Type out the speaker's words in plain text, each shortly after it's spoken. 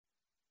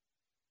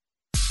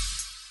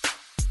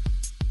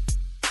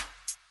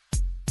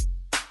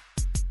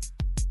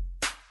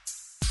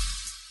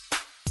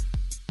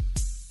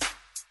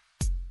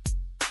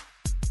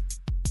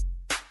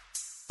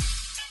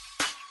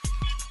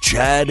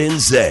Chad and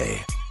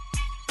Zay.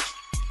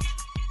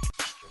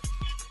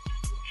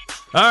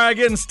 All right,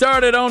 getting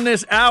started on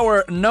this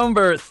hour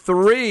number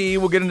 3.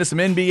 We'll get into some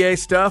NBA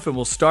stuff, and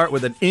we'll start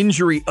with an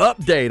injury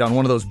update on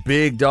one of those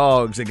big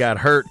dogs that got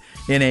hurt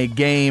in a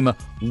game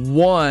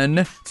 1.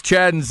 It's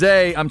Chad and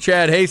Zay. I'm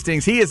Chad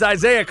Hastings. He is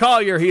Isaiah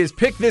Collier. He has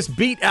picked this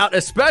beat out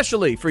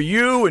especially for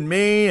you and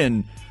me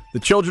and the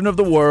children of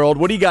the world.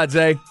 What do you got,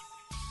 Zay?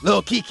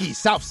 Lil Kiki,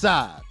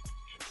 Southside.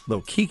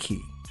 Lil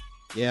Kiki.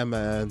 Yeah,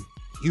 man.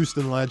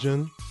 Houston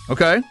legend.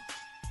 Okay.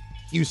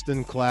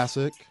 Houston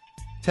classic.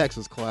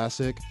 Texas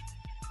classic.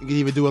 You can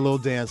even do a little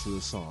dance to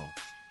this song.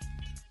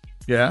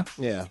 Yeah?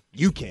 Yeah.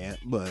 You can't,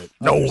 but...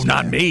 No,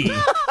 not me.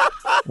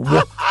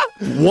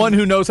 One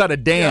who knows how to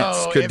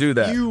dance could do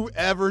that. If you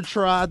ever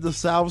tried the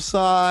South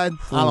Side,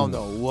 I don't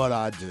know what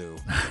I'd do.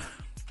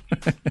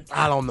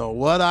 I don't know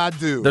what I'd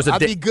do. I'd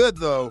be good,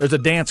 though. There's a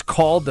dance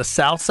called the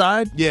South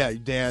Side? Yeah, you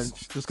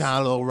dance. Just kind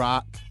of a little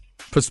rock.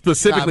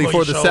 Specifically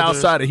for the South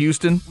Side of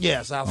Houston?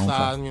 Yeah, South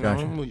Side,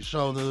 move your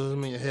shoulders,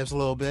 move your hips a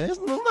little bit. It's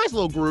a nice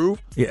little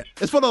groove. Yeah.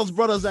 It's for those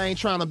brothers that ain't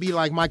trying to be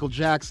like Michael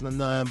Jackson or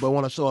nothing, but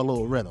want to show a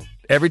little rhythm.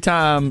 Every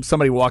time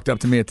somebody walked up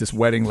to me at this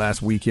wedding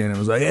last weekend and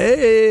was like,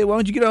 hey, why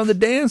don't you get on the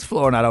dance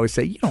floor? And I'd always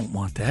say, you don't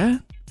want that.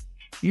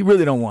 You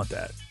really don't want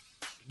that.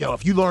 Yo,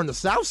 if you learn the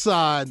South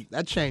Side,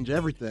 that changed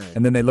everything.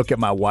 And then they look at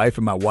my wife,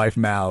 and my wife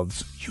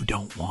mouths, you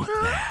don't want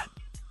that.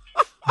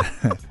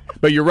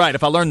 But you're right.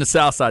 If I learn the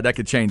South Side, that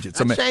could change it.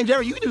 That change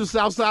everything. You can do the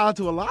South Side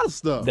to a lot of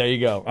stuff. There you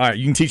go. All right,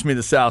 you can teach me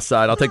the South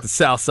Side. I'll take the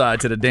South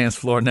Side to the dance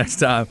floor next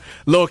time.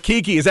 Lil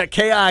Kiki, is that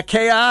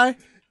K-I-K-I?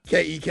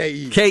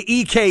 K-E-K-E.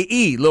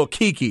 K-E-K-E, Lil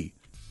Kiki.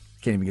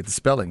 Can't even get the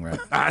spelling right.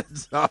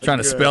 Trying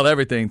to spell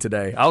everything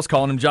today. I was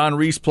calling him John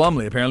Reese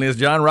Plumley. Apparently it's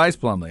John Rice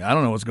Plumley. I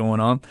don't know what's going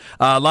on.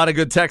 A lot of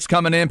good texts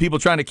coming in. People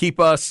trying to keep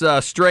us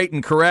straight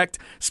and correct.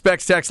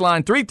 Specs text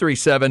line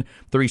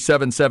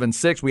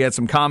 337-3776. We had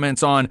some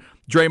comments on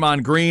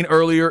Draymond Green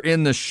earlier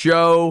in the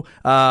show.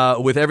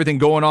 With everything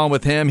going on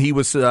with him, he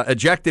was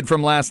ejected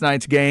from last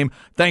night's game.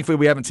 Thankfully,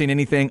 we haven't seen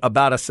anything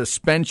about a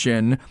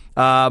suspension.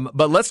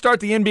 But let's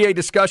start the NBA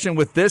discussion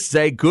with this,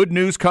 Zay. Good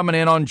news coming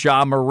in on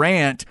Ja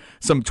Morant.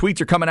 Some tweets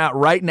are coming out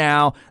right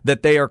now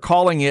that they are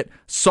calling it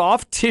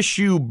soft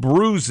tissue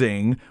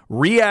bruising,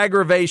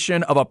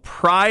 re-aggravation of a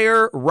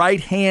prior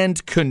right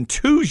hand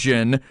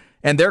contusion,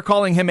 and they're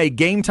calling him a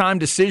game-time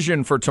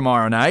decision for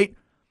tomorrow night.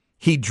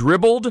 He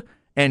dribbled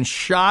and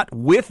shot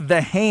with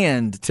the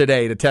hand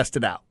today to test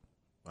it out.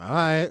 All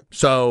right.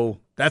 So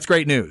that's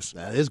great news.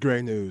 That is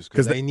great news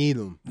because they need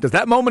him. Because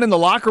that moment in the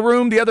locker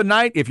room the other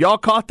night, if y'all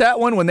caught that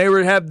one when they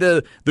were have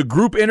the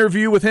group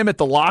interview with him at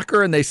the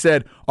locker and they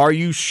said, are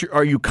you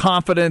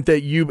confident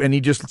that you, and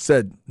he just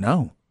said,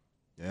 no.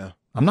 Yeah.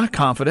 I'm not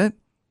confident.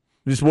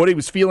 Just what he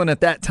was feeling at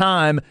that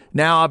time.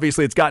 Now,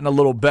 obviously, it's gotten a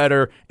little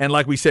better. And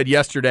like we said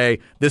yesterday,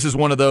 this is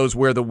one of those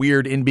where the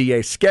weird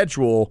NBA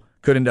schedule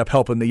could end up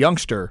helping the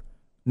youngster,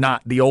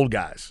 not the old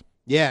guys.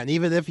 Yeah, and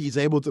even if he's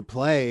able to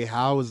play,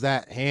 how is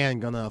that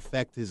hand going to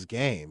affect his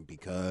game?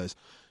 Because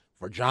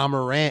for Ja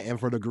Morant and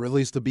for the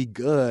Grizzlies to be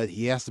good,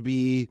 he has to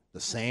be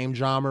the same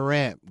Ja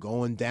Morant,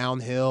 going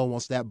downhill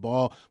once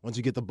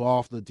you get the ball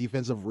off the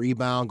defensive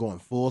rebound, going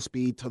full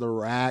speed to the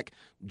rack,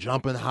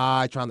 jumping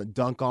high, trying to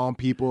dunk on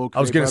people,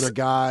 other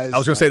guys. I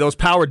was going to say, those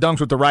power dunks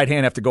with the right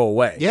hand have to go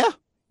away. Yeah.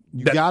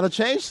 You got to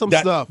change some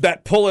stuff.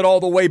 That pull it all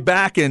the way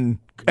back and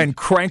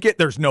crank it,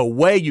 there's no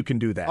way you can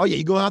do that. Oh, yeah,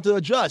 you're going to have to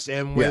adjust.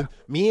 And with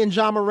me and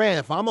Ja Morant,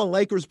 if I'm a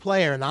Lakers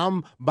player and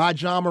I'm by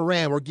Ja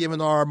Morant, we're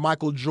giving our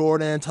Michael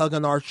Jordan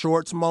tugging our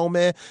shorts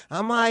moment,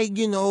 I might,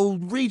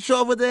 reach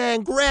over there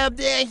and grab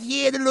that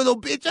head a little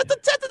bit just to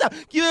test it out.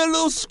 Give it a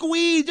little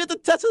squeeze just to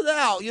test it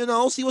out,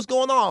 see what's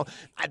going on.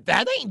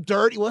 That ain't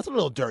dirty. Well, it's a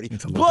little dirty.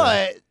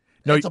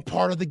 No, it's a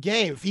part of the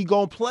game. If he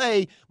gonna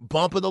play,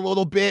 bump it a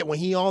little bit. When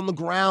he on the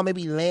ground,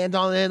 maybe land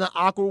on it in an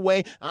awkward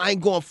way. I ain't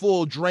going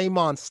full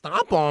Draymond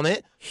stomp on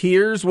it.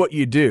 Here's what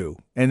you do,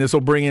 and this will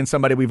bring in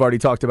somebody we've already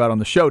talked about on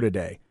the show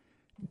today.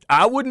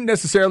 I wouldn't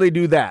necessarily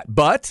do that,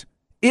 but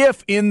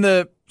if in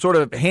the sort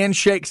of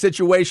handshake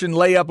situation,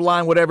 layup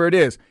line, whatever it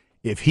is,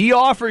 if he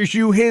offers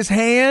you his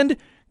hand,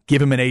 give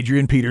him an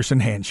Adrian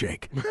Peterson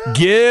handshake.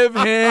 Give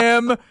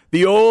him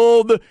the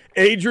old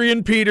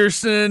Adrian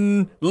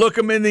Peterson, look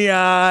him in the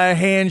eye,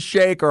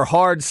 handshake or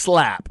hard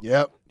slap.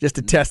 Yep. Just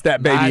to test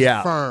that baby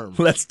out. Firm.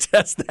 Let's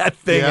test that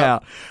thing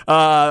out.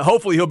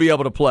 Hopefully he'll be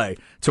able to play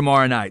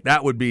tomorrow night.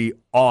 That would be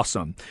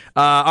awesome.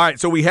 All right,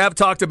 so we have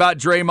talked about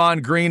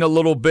Draymond Green a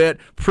little bit.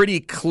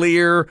 Pretty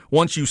clear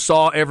once you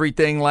saw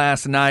everything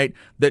last night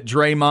that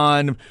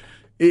Draymond...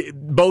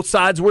 both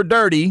sides were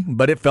dirty,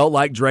 but it felt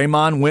like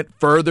Draymond went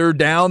further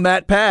down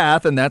that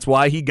path, and that's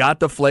why he got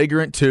the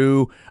flagrant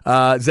 2.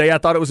 Zay, I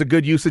thought it was a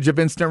good usage of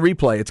instant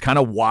replay. It's kind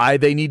of why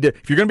they need to,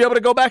 if you're going to be able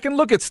to go back and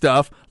look at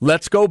stuff,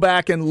 let's go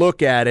back and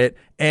look at it.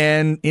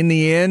 And in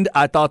the end,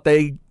 I thought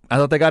they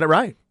got it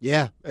right.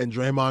 Yeah, and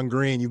Draymond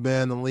Green, you've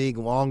been in the league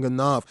long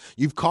enough.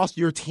 You've cost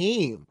your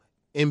team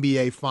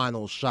NBA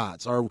Finals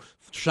shots or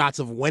shots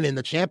of winning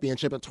the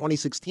championship in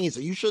 2016, so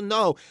you should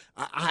know.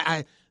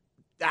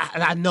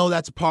 I know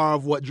that's part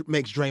of what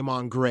makes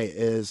Draymond great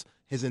is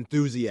his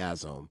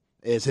enthusiasm,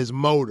 is his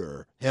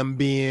motor, him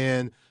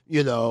being,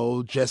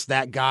 just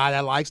that guy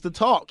that likes to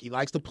talk. He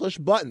likes to push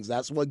buttons.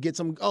 That's what gets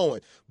him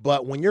going.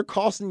 But when you're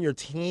costing your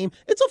team,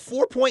 it's a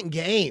 4-point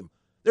game.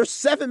 There's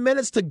 7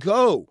 minutes to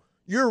go.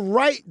 You're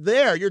right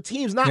there. Your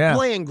team's not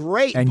playing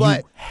great,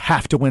 but you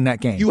have to win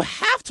that game. You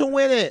have to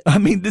win it. I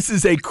mean, this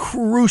is a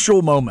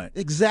crucial moment.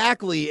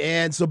 Exactly.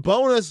 And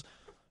Sabonis,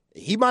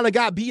 he might have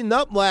got beaten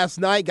up last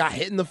night, got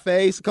hit in the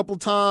face a couple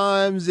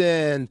times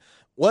and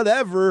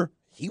whatever.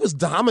 He was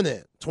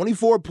dominant.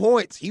 24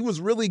 points. He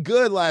was really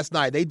good last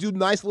night. They do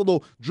nice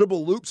little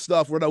dribble loop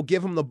stuff where they'll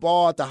give him the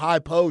ball at the high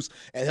post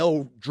and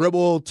he'll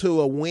dribble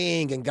to a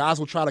wing and guys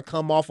will try to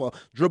come off a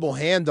dribble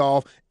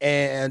handoff.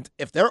 And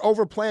if they're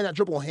overplaying that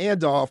dribble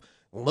handoff,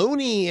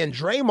 Looney and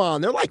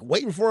Draymond, they're like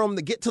waiting for him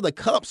to get to the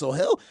cup.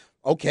 So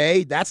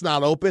okay, that's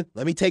not open.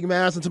 Let me take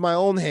matters into my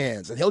own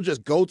hands. And he'll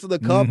just go to the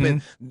cup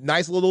and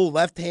nice little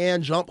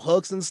left-hand jump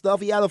hooks and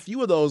stuff. He had a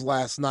few of those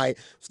last night.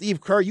 Steve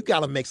Kerr, you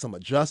got to make some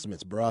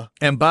adjustments, bruh.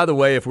 And by the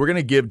way, if we're going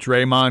to give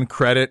Draymond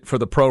credit for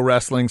the pro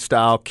wrestling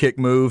style kick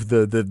move,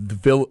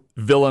 the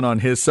villain on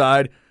his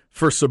side,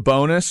 for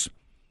Sabonis,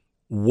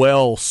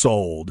 well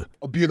sold.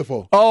 Oh,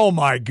 beautiful. Oh,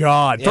 my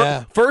God.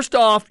 Yeah. First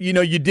off,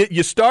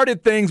 you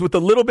started things with a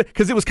little bit,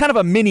 because it was kind of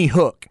a mini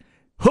hook.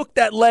 Hook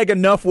that leg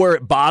enough where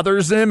it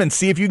bothers him and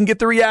see if you can get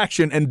the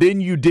reaction. And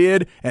then you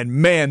did. And,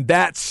 man,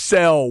 that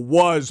sell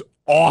was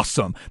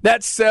awesome.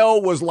 That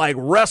sell was like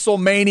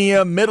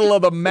WrestleMania, middle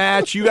of a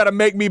match. You got to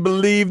make me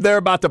believe they're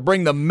about to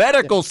bring the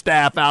medical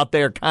staff out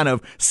there kind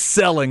of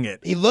selling it.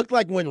 He looked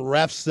like when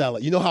refs sell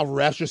it. You know how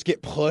refs just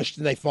get pushed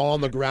and they fall on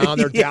the ground?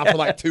 They're down for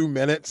like 2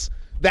 minutes?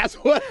 That's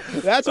what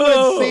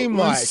it seemed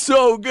like.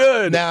 So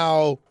good.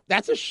 Now,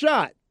 that's a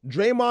shot.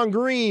 Draymond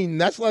Green,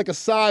 that's like a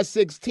size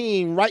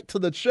 16 right to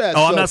the chest.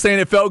 Oh, I'm not saying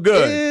it felt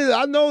good.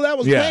 I know that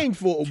was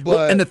painful,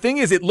 but and the thing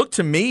is, it looked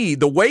to me,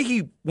 the way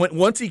he went,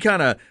 once he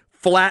kind of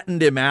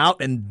flattened him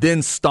out and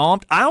then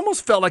stomped, I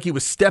almost felt like he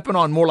was stepping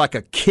on more like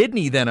a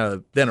kidney than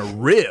a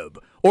rib.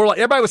 Or like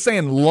everybody was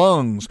saying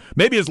lungs.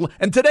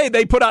 And today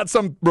they put out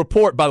some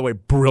report, by the way,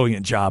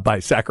 brilliant job by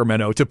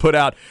Sacramento to put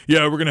out,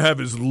 we're going to have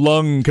his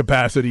lung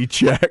capacity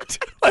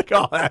checked. Like,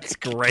 oh, that's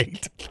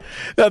great.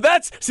 Now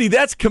that's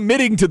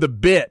committing to the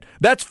bit.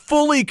 That's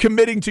fully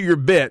committing to your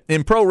bit.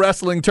 In pro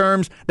wrestling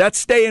terms, that's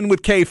staying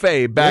with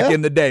kayfabe back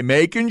in the day,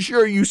 making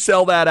sure you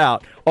sell that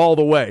out all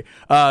the way.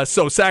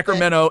 So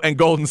Sacramento and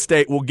Golden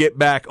State will get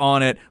back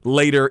on it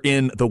later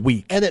in the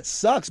week. And it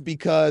sucks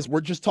because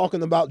we're just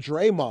talking about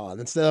Draymond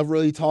instead of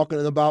really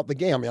talking about the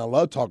game. I mean, I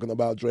love talking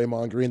about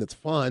Draymond Green. It's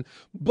fun.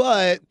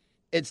 But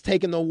it's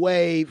taken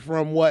away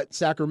from what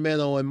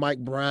Sacramento and Mike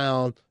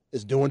Brown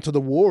is doing to the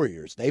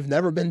Warriors. They've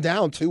never been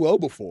down 2-0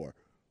 before,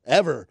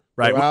 ever.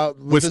 Right.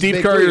 With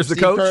Steve Kerr as the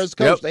coach? Kerr's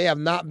coach. Yep. They have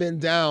not been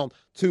down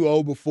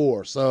 2-0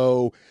 before.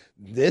 So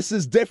this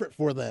is different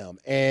for them.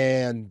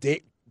 And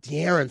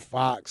De'Aaron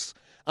Fox,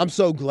 I'm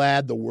so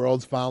glad the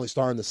world's finally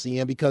starting to see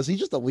him because he's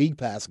just a league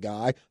pass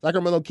guy.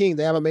 Sacramento Kings,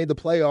 they haven't made the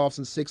playoffs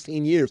in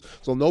 16 years,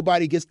 so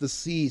nobody gets to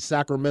see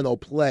Sacramento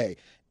play.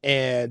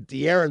 And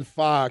De'Aaron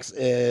Fox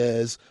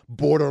is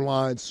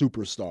borderline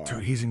superstar.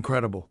 Dude, he's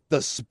incredible.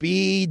 The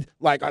speed,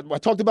 like I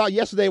talked about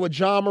yesterday with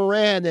John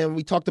Moran, and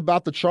we talked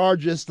about the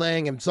charges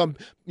thing and some,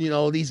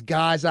 these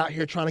guys out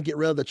here trying to get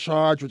rid of the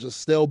charge, which is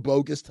still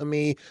bogus to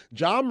me.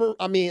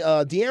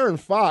 De'Aaron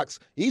Fox,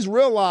 he's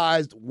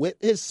realized with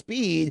his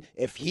speed,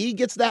 if he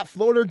gets that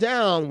floater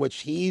down, which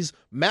he's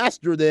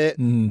mastered it,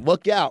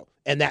 look out.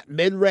 And that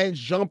mid-range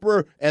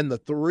jumper and the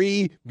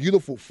three,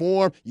 beautiful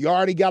form. You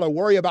already got to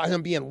worry about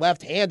him being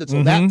left-handed,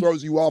 so that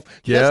throws you off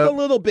just a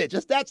little bit.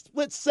 Just that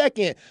split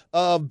second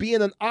of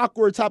being an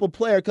awkward type of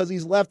player because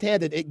he's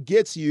left-handed, it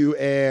gets you.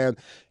 And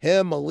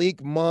him,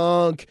 Malik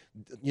Monk,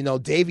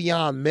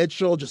 Davion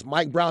Mitchell, just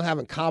Mike Brown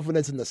having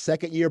confidence in the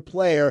second-year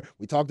player.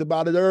 We talked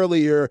about it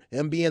earlier,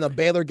 him being a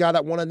Baylor guy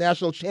that won a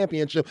national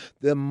championship.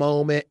 The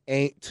moment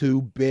ain't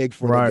too big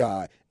for the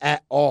guy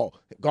at all.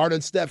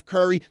 Guarding Steph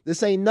Curry,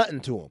 this ain't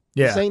nothing to him.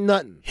 Yeah. This ain't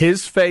nothing.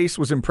 His face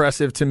was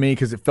impressive to me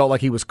because it felt like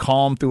he was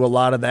calm through a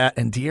lot of that.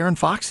 And De'Aaron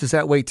Fox is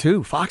that way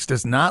too. Fox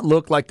does not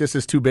look like this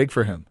is too big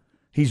for him.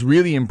 He's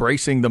really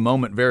embracing the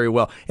moment very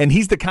well. And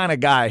he's the kind of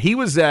guy.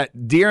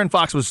 De'Aaron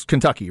Fox was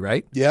Kentucky,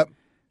 right? Yep.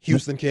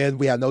 Houston kid.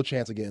 We had no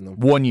chance of getting him.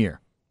 1 year.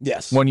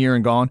 Yes. 1 year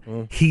and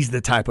gone. He's the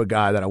type of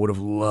guy that I would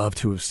have loved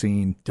to have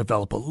seen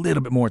develop a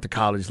little bit more at the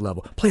college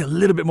level. Play a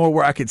little bit more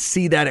where I could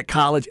see that at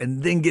college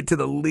and then get to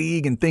the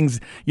league and things,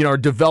 are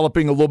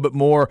developing a little bit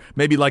more,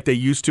 maybe like they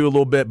used to a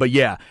little bit. But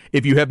yeah,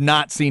 if you have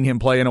not seen him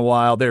play in a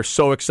while, they're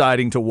so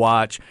exciting to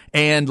watch.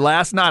 And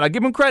last night, I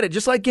give him credit,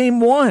 just like game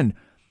one.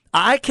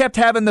 I kept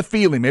having the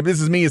feeling, maybe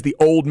this is me as the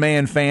old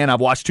man fan,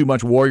 I've watched too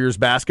much Warriors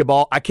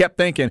basketball. I kept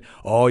thinking,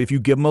 if you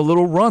give them a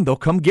little run, they'll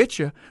come get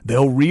you.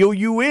 They'll reel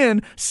you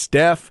in.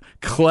 Steph,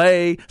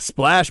 Clay,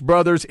 Splash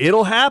Brothers,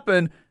 it'll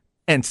happen.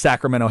 And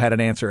Sacramento had an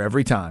answer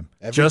every time.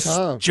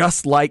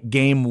 Just like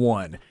game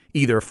one.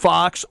 Either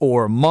Fox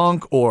or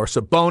Monk or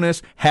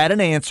Sabonis had an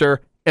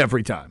answer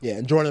every time. Yeah,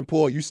 and Jordan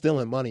Poole, you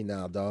stealing money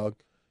now, dog.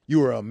 You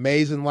were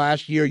amazing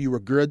last year. You were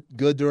good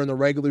during the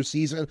regular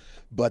season,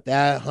 but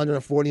that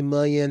 $140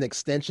 million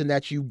extension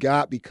that you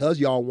got because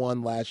y'all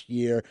won last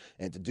year,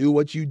 and to do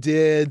what you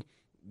did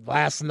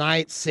last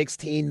night,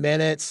 16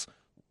 minutes,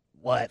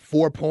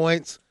 4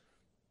 points?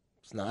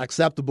 It's not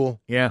acceptable.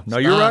 Yeah, no,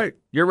 you're right.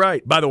 You're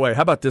right. By the way,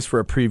 how about this for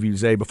a preview,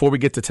 Zay? Before we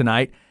get to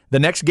tonight, the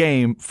next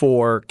game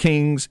for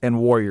Kings and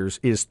Warriors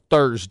is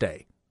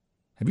Thursday.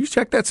 Have you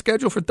checked that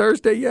schedule for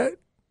Thursday yet?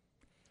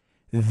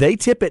 They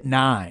tip at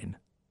 9.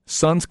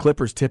 Suns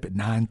Clippers tip at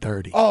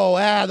 9:30. Oh,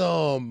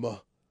 Adam.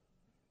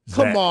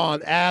 Come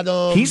on,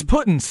 Adam. He's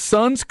putting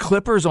Suns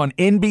Clippers on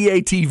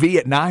NBA TV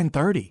at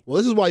 9:30. Well,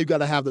 this is why you got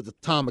to have the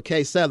Tom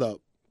McKay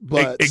setup.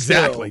 But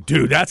exactly,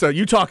 still, dude.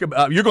 You talk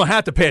about. You're gonna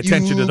have to pay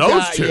attention to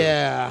those two.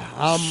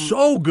 Yeah,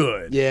 so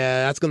good.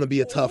 Yeah, that's gonna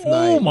be a tough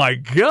night. Oh my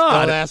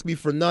God! Don't ask me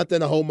for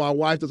nothing. I hope my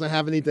wife doesn't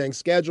have anything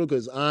scheduled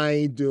because I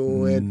ain't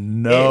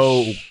doing.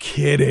 No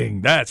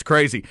kidding. That's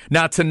crazy.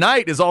 Now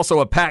tonight is also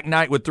a packed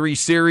night with 3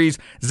 series.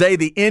 Zay,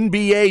 the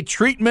NBA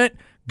treatment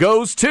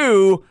goes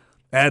to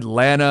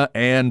Atlanta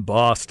and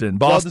Boston.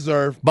 Well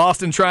deserved.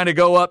 Boston trying to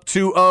go up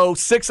 2-0.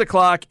 6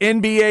 o'clock.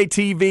 NBA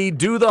TV.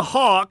 Do the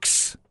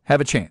Hawks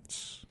have a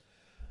chance?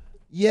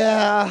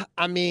 Yeah,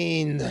 I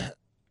mean,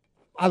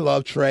 I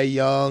love Trae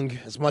Young.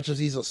 As much as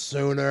he's a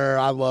Sooner,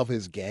 I love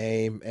his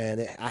game,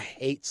 and I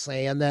hate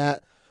saying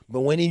that, but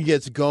when he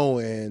gets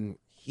going,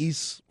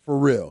 he's for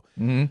real.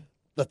 Mm-hmm.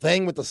 The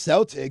thing with the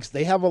Celtics,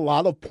 they have a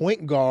lot of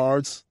point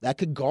guards that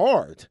could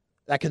guard,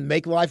 that can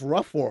make life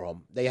rough for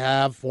them. They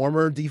have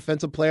former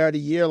Defensive Player of the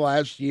Year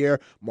last year,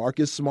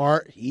 Marcus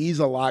Smart. He's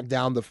a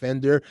lockdown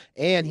defender,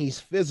 and he's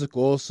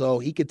physical, so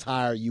he could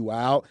tire you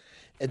out.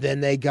 And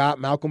then they got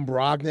Malcolm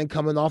Brogdon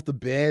coming off the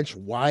bench,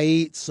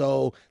 White.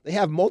 So they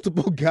have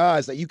multiple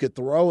guys that you could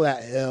throw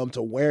at him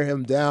to wear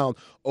him down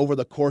over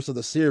the course of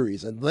the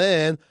series. And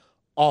then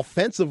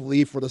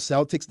offensively for the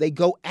Celtics, they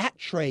go at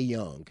Trae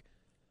Young.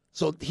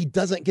 So he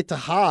doesn't get to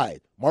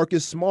hide.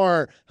 Marcus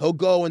Smart, he'll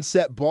go and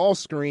set ball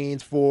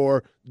screens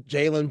for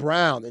Jaylen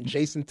Brown and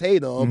Jason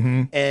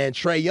Tatum, and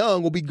Trae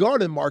Young will be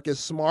guarding Marcus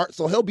Smart,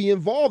 so he'll be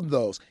involved in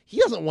those. He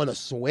doesn't want to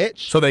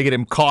switch. So they get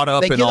him caught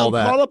up in all that.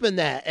 They get him caught up in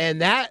that,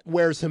 and that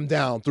wears him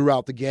down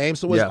throughout the game,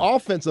 so his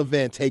offensive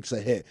end takes a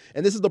hit.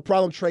 And this is the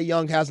problem Trae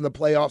Young has in the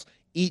playoffs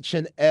each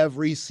and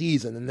every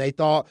season, and they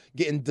thought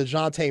getting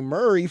DeJounte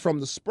Murray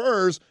from the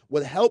Spurs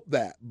would help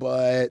that,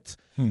 but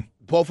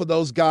both of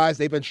those guys,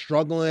 they've been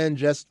struggling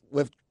just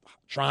with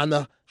trying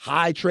to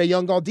hide Trae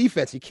Young on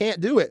defense. You can't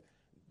do it.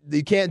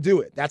 You can't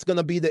do it. That's going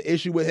to be the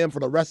issue with him for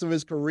the rest of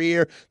his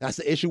career. That's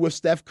the issue with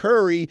Steph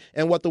Curry.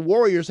 And what the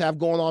Warriors have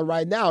going on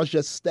right now is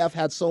just Steph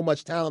had so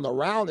much talent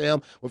around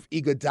him with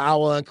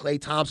Iguodala and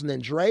Klay Thompson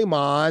and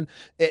Draymond.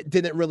 It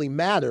didn't really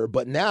matter.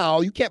 But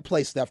now you can't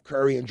play Steph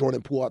Curry and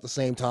Jordan Poole at the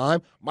same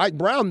time. Mike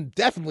Brown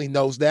definitely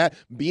knows that,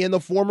 being the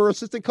former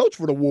assistant coach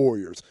for the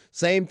Warriors.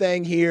 Same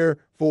thing here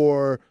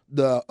for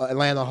the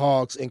Atlanta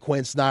Hawks and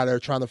Quinn Snyder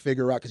trying to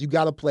figure out, because you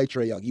got to play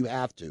Trae Young. You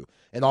have to.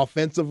 And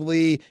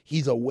offensively,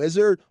 he's a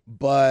wizard,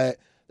 but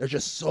there's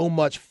just so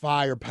much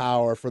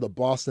firepower for the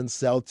Boston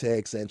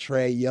Celtics and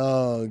Trae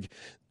Young.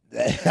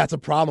 That's a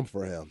problem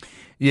for him.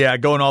 Yeah,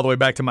 going all the way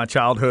back to my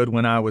childhood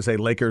when I was a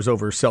Lakers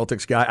over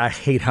Celtics guy, I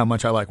hate how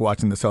much I like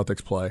watching the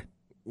Celtics play.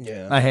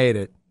 Yeah. I hate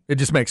it. It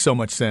just makes so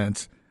much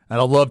sense. And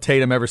I love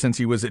Tatum ever since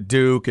he was at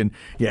Duke. And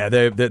yeah,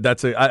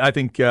 I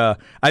think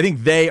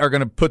they are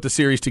going to put the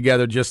series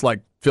together just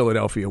like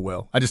Philadelphia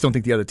will. I just don't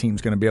think the other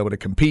team's going to be able to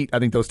compete. I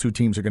think those two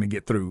teams are going to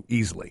get through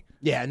easily.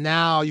 Yeah,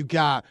 now you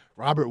got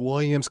Robert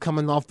Williams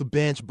coming off the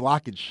bench,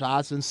 blocking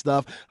shots and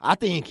stuff. I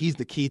think he's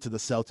the key to the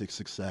Celtics'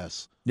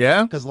 success.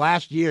 Yeah? Because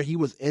last year he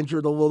was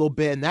injured a little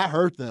bit, and that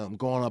hurt them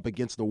going up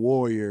against the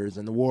Warriors.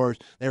 And the Warriors,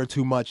 they were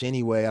too much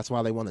anyway. That's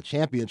why they won the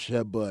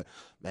championship. But,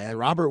 man,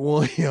 Robert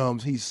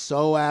Williams, he's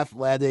so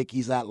athletic.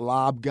 He's that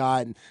lob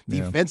guy. And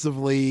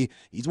defensively,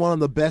 he's one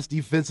of the best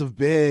defensive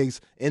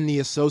bigs in the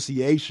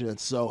association.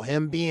 So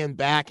him being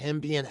back, him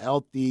being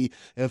healthy,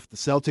 if the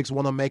Celtics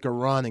want to make a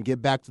run and get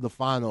back to the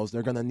finals,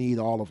 they're going to need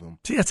all of them.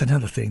 See, that's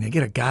another thing. They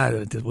get a guy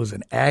that was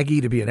an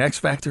Aggie to be an X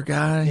Factor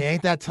guy. Yeah,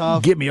 ain't that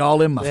tough? Get me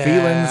all in my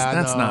feelings.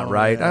 That's not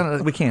right.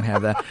 Yeah. We can't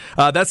have that.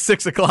 That's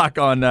 6 o'clock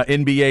on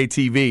NBA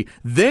TV.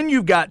 Then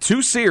you've got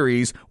 2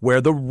 series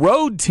where the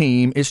road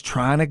team is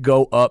trying to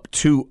go up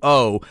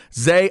 2-0.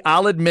 Zay,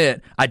 I'll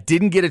admit, I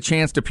didn't get a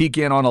chance to peek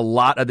in on a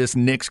lot of this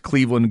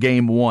Knicks-Cleveland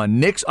game 1.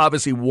 Knicks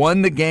obviously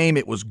won the game.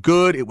 It was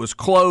good. It was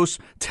close.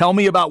 Tell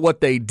me about what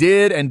they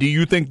did, and do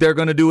you think they're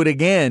going to do it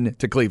again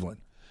to Cleveland?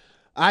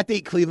 I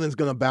think Cleveland's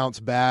going to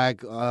bounce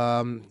back.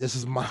 This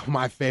is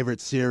my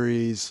favorite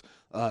series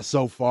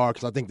so far,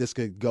 because I think this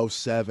could go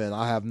 7.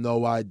 I have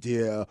no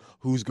idea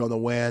who's going to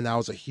win. That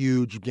was a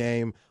huge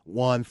game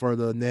 1 for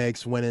the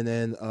Knicks winning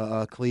in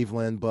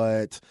Cleveland,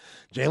 but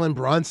Jalen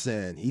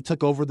Brunson, he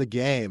took over the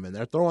game, and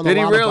they're throwing a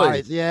lot of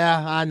bodies.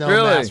 Yeah, I know,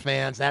 Mavs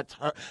fans, that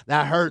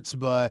hurts,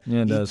 but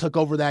he took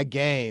over that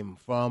game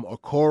from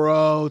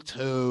Okoro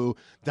to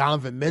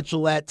Donovan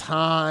Mitchell at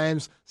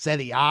times,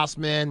 Cedi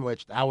Osman,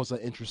 which that was an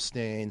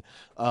interesting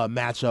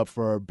matchup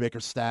for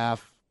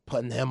Bickerstaff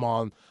putting him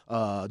on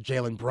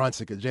Jalen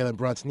Brunson, because Jalen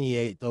Brunson, he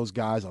ate those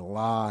guys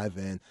alive.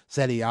 And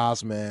Cedi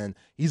Osman,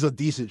 he's a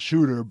decent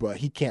shooter, but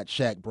he can't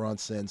check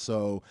Brunson.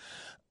 So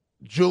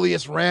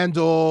Julius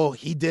Randle,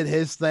 he did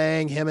his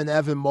thing. Him and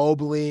Evan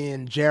Mobley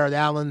and Jared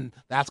Allen,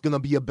 that's going to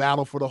be a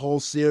battle for the whole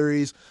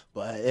series.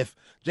 But if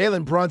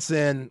Jalen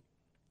Brunson,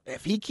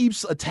 if he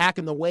keeps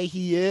attacking the way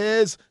he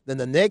is, then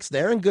the Knicks,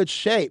 they're in good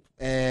shape.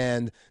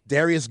 And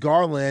Darius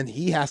Garland,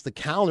 he has to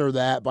counter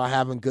that by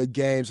having good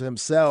games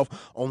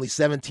himself. Only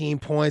 17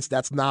 points,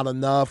 that's not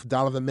enough.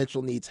 Donovan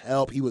Mitchell needs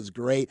help. He was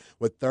great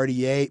with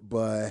 38,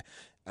 but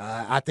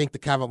I think the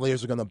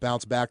Cavaliers are going to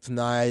bounce back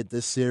tonight.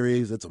 This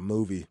series, it's a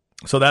movie.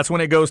 So that's when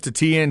it goes to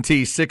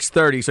TNT,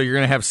 6:30. So you're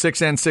going to have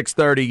 6 and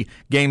 6:30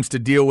 games to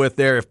deal with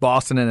there if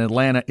Boston and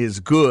Atlanta is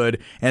good.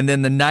 And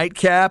then the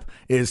nightcap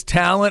is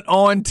talent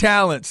on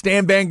talent.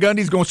 Stan Van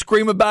Gundy's going to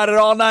scream about it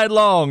all night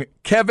long.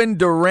 Kevin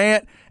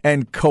Durant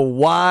and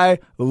Kawhi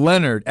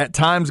Leonard at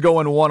times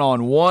going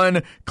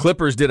one-on-one.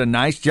 Clippers did a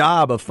nice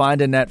job of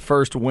finding that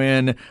first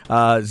win.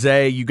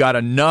 Zay, you got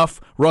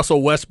enough.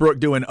 Russell Westbrook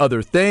doing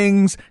other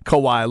things.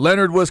 Kawhi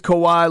Leonard was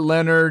Kawhi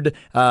Leonard.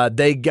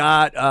 They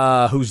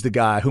got, who's the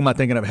guy? Who am I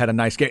thinking of had a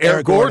nice game?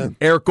 Eric Gordon.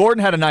 Eric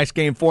Gordon had a nice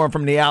game for him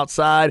from the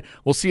outside.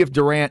 We'll see if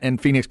Durant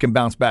and Phoenix can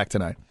bounce back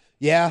tonight.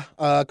 Yeah,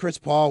 Chris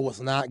Paul was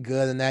not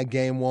good in that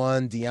game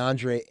one.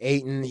 DeAndre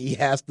Ayton, he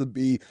has to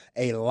be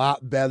a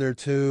lot better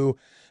too.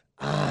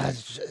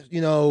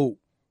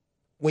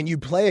 When you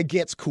play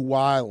against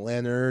Kawhi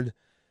Leonard,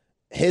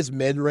 his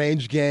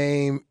mid-range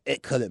game,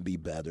 it couldn't be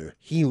better.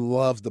 He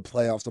loves the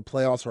playoffs. The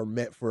playoffs are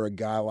meant for a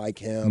guy like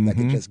him that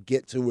can just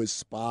get to his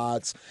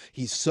spots.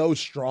 He's so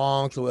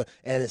strong,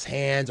 and his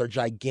hands are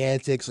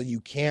gigantic, so you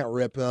can't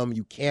rip him.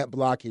 You can't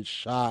block his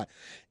shot.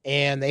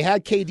 And they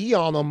had KD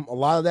on him a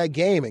lot of that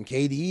game, and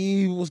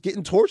KD was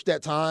getting torched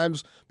at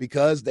times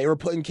because they were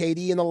putting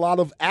KD in a lot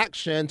of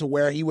action to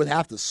where he would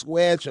have to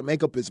switch and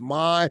make up his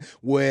mind,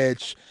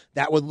 which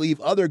that would leave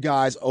other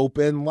guys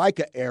open like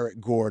a Eric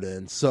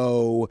Gordon.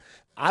 So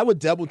I would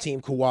double team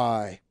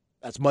Kawhi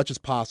as much as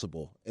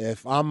possible.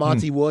 If I'm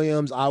Monty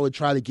Williams, I would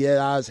try to get it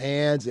out of his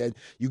hands, and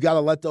you got to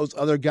let those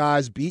other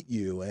guys beat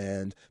you.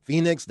 And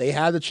Phoenix, they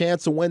had a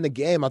chance to win the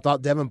game. I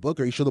thought Devin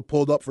Booker, he should have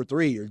pulled up for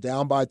three. You're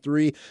down by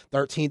 3,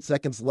 13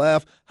 seconds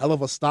left. Hell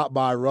of a stop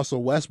by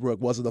Russell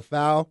Westbrook. Was it a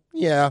foul?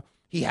 Yeah,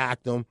 he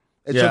hacked him.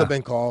 It should have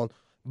been called.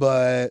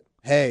 But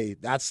hey,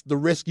 that's the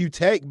risk you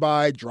take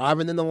by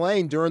driving in the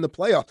lane during the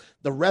playoffs.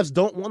 The refs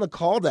don't want to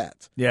call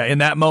that. Yeah, in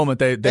that moment,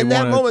 they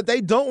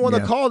don't want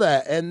to call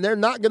that, and they're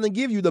not going to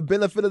give you the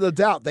benefit of the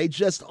doubt. They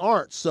just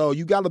aren't. So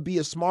you got to be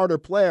a smarter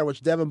player,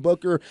 which Devin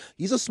Booker,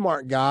 he's a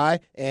smart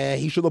guy,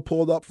 and he should have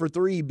pulled up for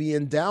 3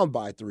 being down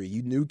by 3.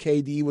 You knew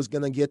KD was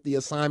going to get the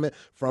assignment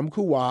from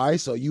Kawhi,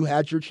 so you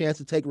had your chance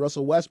to take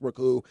Russell Westbrook,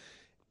 who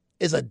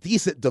is a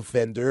decent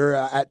defender.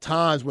 At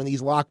times when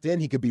he's locked in,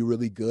 he could be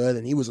really good,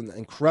 and he was an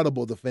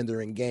incredible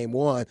defender in game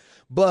one.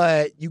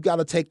 But you got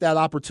to take that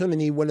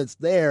opportunity when it's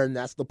there, and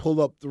that's the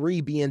pull-up 3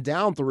 being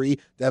down 3.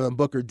 Devin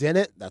Booker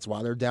didn't. That's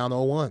why they're down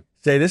 0-1.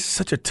 Say, this is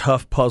such a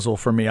tough puzzle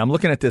for me. I'm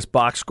looking at this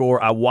box score.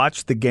 I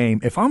watched the game.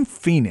 If I'm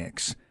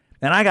Phoenix,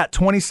 and I got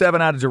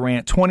 27 out of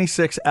Durant,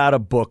 26 out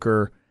of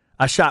Booker,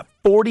 I shot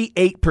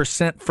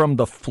 48% from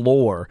the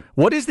floor.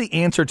 What is the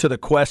answer to the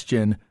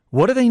question,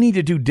 what do they need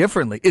to do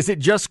differently? Is it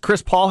just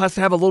Chris Paul has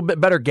to have a little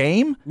bit better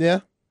game? Yeah.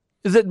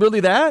 Is it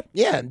really that?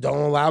 Yeah, and don't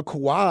allow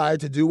Kawhi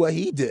to do what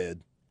he did.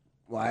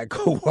 Like,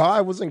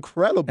 Kawhi was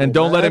incredible. And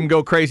don't let him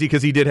go crazy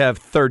because he did have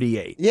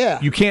 38.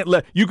 Yeah. You could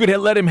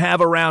let him have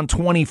around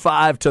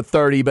 25 to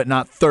 30, but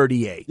not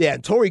 38. Yeah,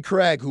 and Torrey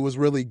Craig, who was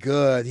really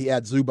good, he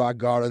had Zubac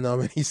guarding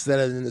him, and he said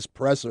it in his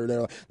presser.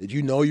 They're like, did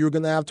you know you were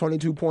going to have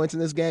 22 points in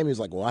this game? He was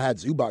like, well, I had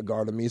Zubac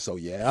guarding me, so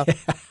yeah.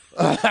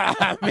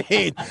 I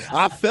mean,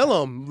 I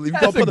feel him.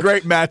 That's a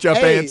great matchup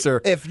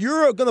answer. If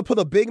you're going to put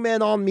a big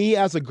man on me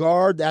as a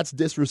guard, that's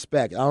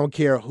disrespect. I don't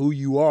care who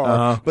you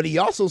are. But he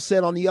also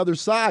said on the other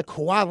side,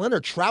 Kawhi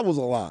Leonard travels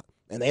a lot,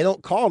 and they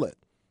don't call it.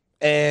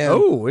 And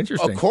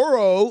interesting.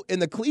 Okoro in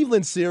the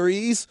Cleveland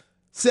series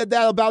said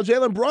that about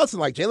Jalen Brunson.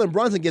 Like, Jalen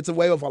Brunson gets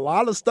away with a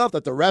lot of stuff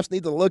that the refs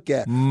need to look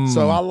at.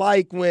 So I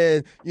like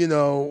when,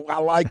 I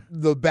like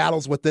the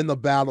battles within the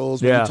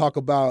battles when you talk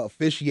about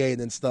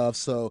officiating and stuff.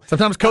 So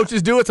sometimes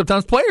coaches do it,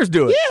 sometimes players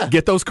do it. Yeah.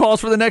 Get those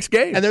calls for the next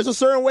game. And there's a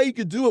certain way you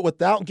could do it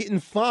without getting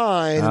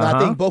fined. And I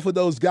think both of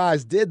those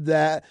guys did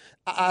that.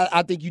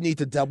 I think you need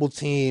to double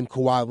team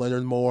Kawhi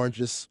Leonard more and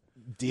just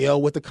deal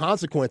with the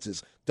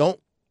consequences. Don't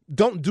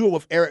do it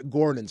with Eric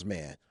Gordon's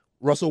man.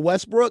 Russell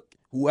Westbrook,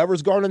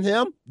 whoever's guarding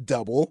him,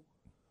 double.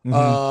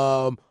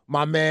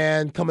 My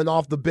man coming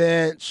off the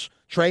bench,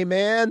 Trey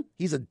Mann,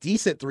 he's a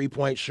decent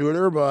three-point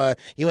shooter, but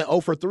he went 0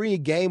 for 3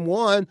 in game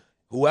one.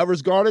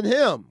 Whoever's guarding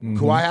him,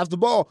 Kawhi has the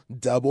ball,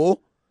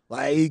 double.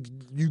 Like,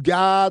 you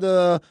got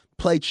to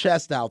play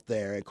chess out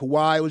there. And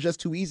Kawhi was just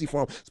too easy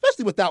for him,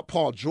 especially without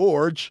Paul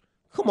George.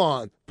 Come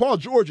on, Paul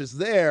George is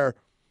there.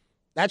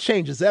 That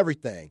changes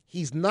everything.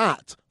 He's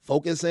not.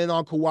 Focus in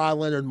on Kawhi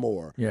Leonard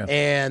more. Yeah.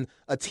 And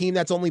a team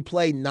that's only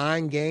played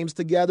 9 games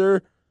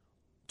together,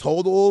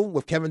 total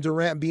with Kevin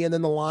Durant being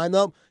in the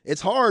lineup,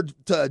 it's hard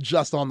to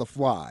adjust on the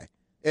fly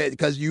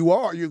because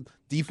you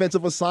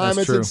defensive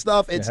assignments and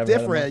stuff. It's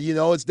different,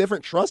 it's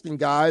different trusting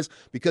guys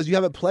because you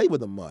haven't played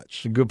with them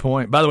much. Good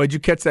point. By the way, did you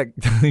catch that?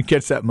 You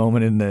catch that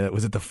moment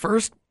was it the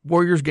first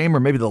Warriors game or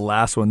maybe the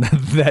last one?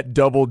 That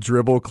double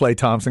dribble Klay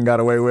Thompson got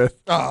away with.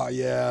 Oh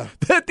yeah,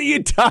 that the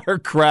entire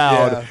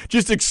crowd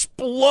just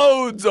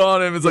explodes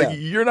on him. It's like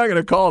you're not going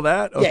to call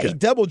that. Okay. Yeah, he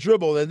double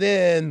dribbled and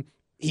then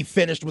he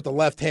finished with the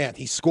left hand.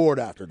 He scored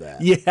after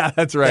that. Yeah,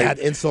 that's right. Add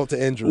insult to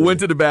injury.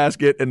 Went to the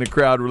basket, and the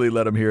crowd really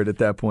let him hear it at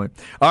that point.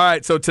 All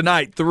right, so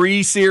tonight,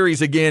 3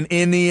 series again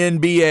in the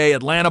NBA.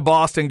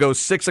 Atlanta-Boston goes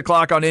 6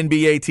 o'clock on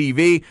NBA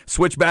TV.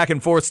 Switch back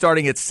and forth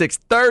starting at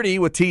 6:30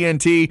 with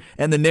TNT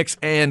and the Knicks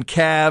and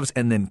Cavs.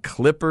 And then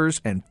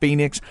Clippers and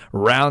Phoenix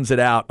rounds it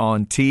out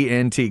on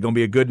TNT. Going to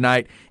be a good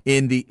night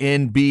in the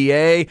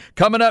NBA.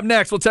 Coming up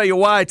next, we'll tell you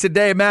why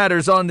today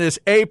matters on this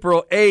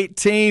April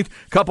 18th.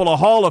 Couple of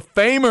Hall of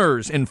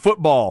Famers in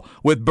football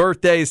with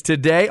birthdays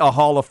today. A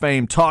Hall of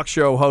Fame talk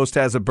show host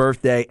has a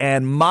birthday,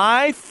 and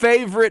my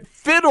favorite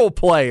fiddle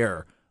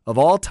player of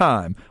all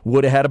time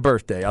would have had a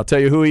birthday. I'll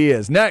tell you who he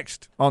is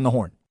next on The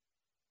Horn.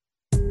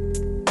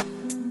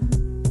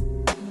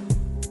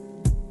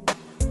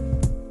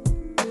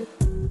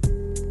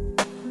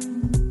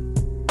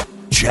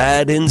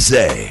 Chad and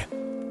Zay.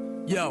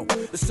 Yo,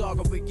 the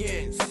saga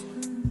begins.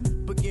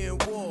 Begin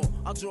war.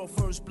 I'll draw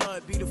first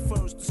blood, be the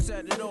first to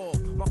set it off.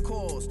 My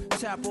cause,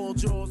 tap all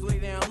jaws, lay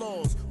down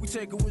laws. We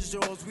take it with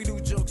jaws, we do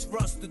jokes,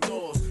 rust the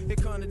doors. Here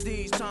come the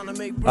D's, trying to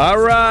make. All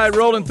right,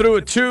 rolling through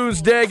a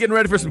Tuesday, getting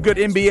ready for some good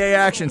NBA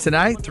action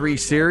tonight. 3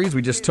 series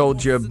we just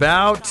told you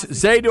about.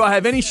 Zay, do I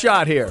have any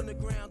shot here?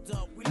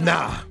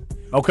 Nah.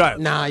 Okay.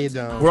 Nah, you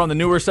don't. We're on the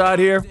newer side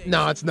here?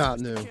 No, it's not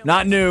new.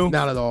 Not new?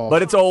 Not at all.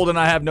 But it's old and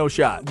I have no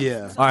shot.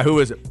 Yeah. All right, who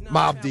is it?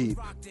 Mobb Deep.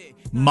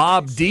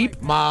 Mobb Deep?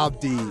 Mobb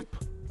Deep.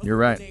 You're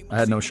right. I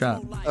had no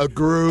shot. A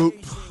group,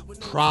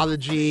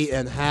 Prodigy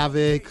and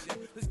Havoc.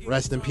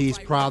 Rest in peace,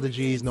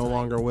 Prodigy's no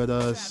longer with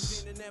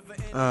us.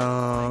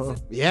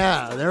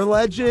 Yeah, they're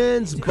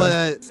legends,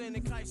 but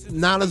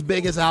not as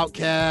big as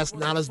Outkast,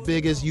 not as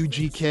big as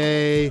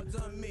UGK.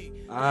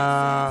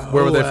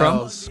 Where were they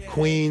from?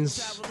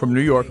 Queens. From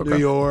New York. Okay. New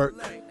York.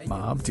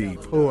 Mobb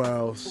Deep. Who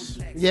else?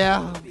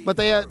 Yeah, but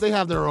they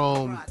have their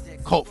own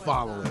cult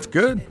following. That's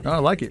good. I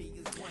like it.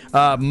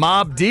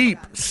 Mobb Deep,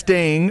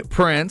 Sting,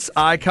 Prince,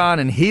 Icon,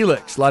 and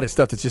Helix. A lot of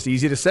stuff that's just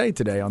easy to say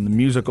today on the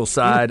musical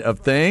side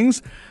of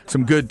things.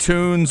 Some good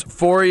tunes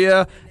for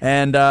you.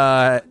 And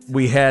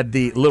we had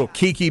the little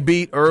Kiki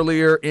beat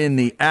earlier in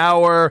the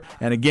hour.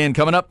 And again,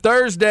 coming up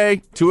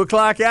Thursday, 2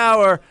 o'clock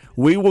hour,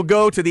 we will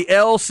go to the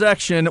L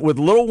section with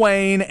Lil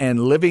Wayne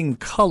and Living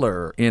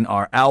Color in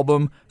our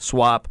album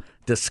swap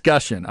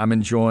discussion. I'm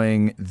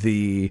enjoying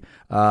the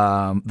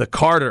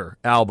Carter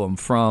album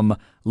from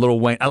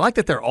Lil Wayne. I like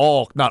that they're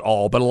all, not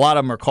all, but a lot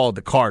of them are called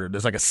the Carter.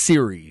 There's like a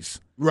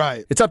series.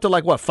 Right. It's up to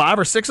like, what, 5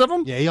 or 6 of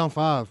them? Yeah, he on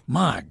 5.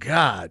 My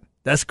God.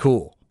 That's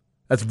cool.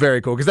 That's very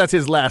cool because that's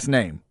his last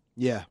name.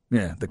 Yeah.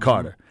 Yeah, the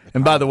Carter.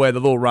 And by the way, the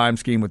little rhyme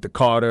scheme with the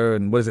Carter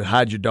and what is it,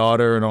 Hide Your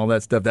Daughter and all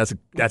that stuff, that's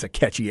a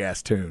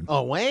catchy-ass tune.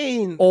 Oh,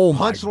 Wayne. Oh,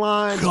 my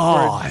punchlines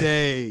God. for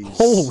days.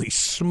 Holy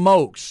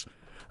smokes.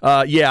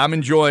 Yeah, I'm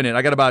enjoying it.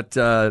 I got about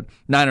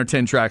 9 or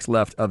 10 tracks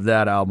left of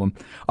that album.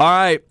 All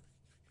right.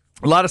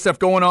 A lot of stuff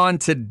going on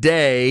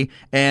today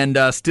and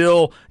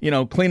still,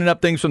 cleaning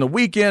up things from the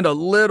weekend a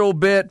little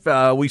bit.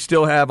 We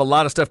still have a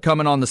lot of stuff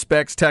coming on the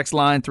Specs text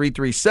line,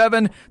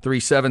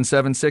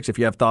 337-3776, if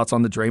you have thoughts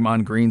on the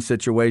Draymond Green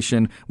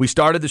situation. We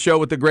started the show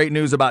with the great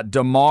news about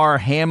Damar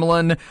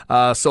Hamlin,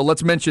 so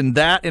let's mention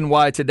that and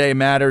why today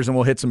matters, and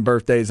we'll hit some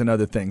birthdays and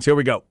other things. Here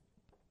we go.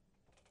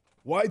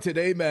 Why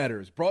Today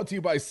Matters, brought to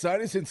you by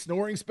Sinus and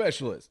Snoring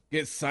Specialists.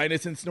 Get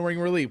sinus and snoring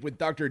relief with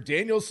Dr.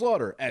 Daniel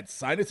Slaughter at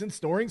Sinus and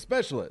Snoring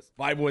Specialists,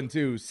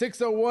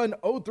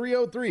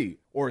 512-601-0303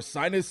 or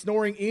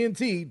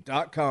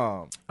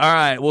sinussnoringent.com. All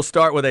right, we'll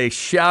start with a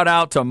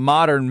shout-out to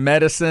modern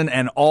medicine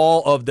and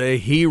all of the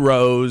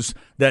heroes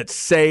that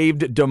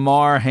saved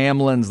Damar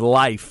Hamlin's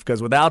life,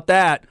 because without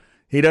that,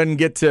 he doesn't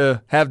get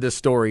to have this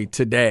story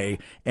today.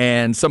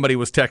 And somebody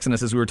was texting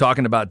us as we were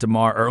talking about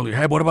Damar earlier.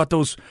 Hey, what about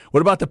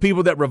the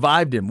people that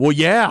revived him? Well,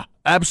 yeah,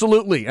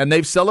 absolutely. And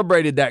they've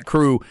celebrated that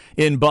crew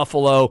in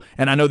Buffalo.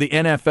 And I know the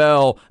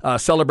NFL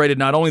celebrated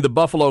not only the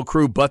Buffalo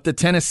crew, but the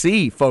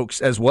Tennessee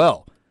folks as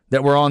well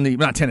that were on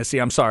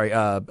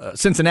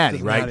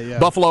Cincinnati, right? Yeah.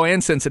 Buffalo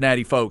and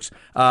Cincinnati folks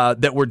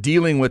that were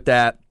dealing with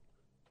that.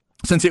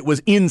 Since it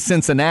was in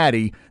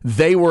Cincinnati,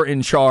 they were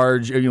in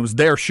charge. It was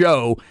their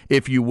show,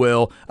 if you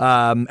will.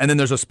 And then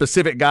there's a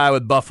specific guy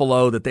with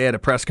Buffalo that they had a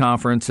press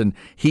conference, and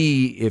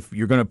he, if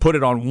you're going to put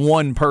it on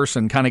one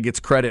person, kind of gets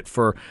credit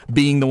for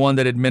being the one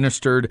that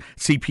administered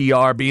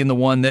CPR, being the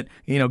one that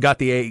got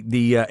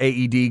the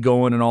AED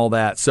going and all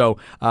that. So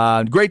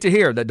great to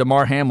hear that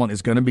Damar Hamlin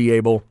is going to be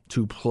able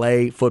to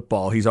play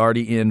football. He's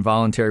already in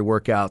voluntary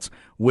workouts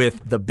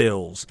with the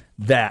Bills.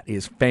 That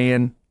is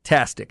fantastic.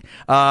 Fantastic.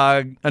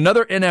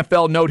 Another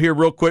NFL note here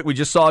real quick. We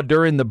just saw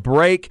during the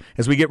break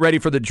as we get ready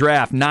for the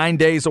draft, 9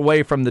 days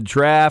away from the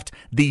draft,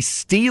 the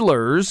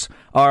Steelers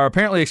are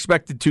apparently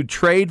expected to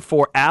trade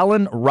for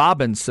Allen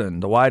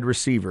Robinson, the wide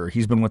receiver.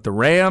 He's been with the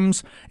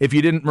Rams, if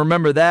you didn't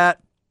remember that.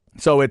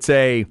 So it's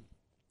a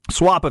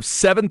swap of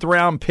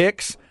 7th-round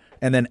picks,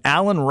 and then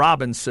Allen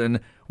Robinson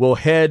will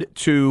head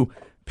to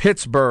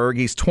Pittsburgh.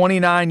 He's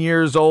 29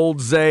 years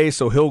old, Zay,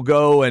 so he'll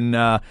go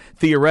and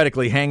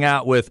theoretically hang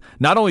out with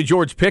not only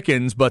George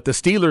Pickens, but the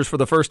Steelers for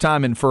the first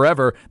time in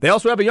forever. They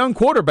also have a young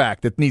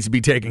quarterback that needs to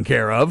be taken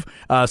care of,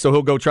 so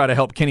he'll go try to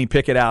help Kenny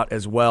Pickett out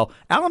as well.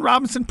 Allen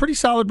Robinson, pretty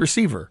solid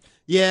receiver.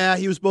 Yeah,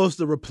 he was supposed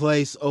to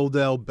replace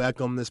Odell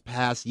Beckham this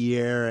past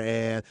year,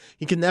 and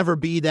he can never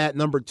be that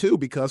number 2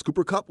 because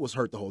Cooper Kupp was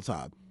hurt the whole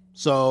time.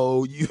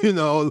 So,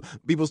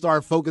 people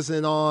started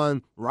focusing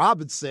on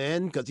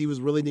Robinson because he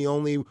was really the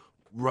only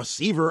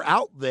receiver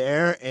out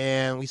there,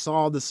 and we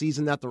saw the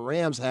season that the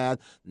Rams had,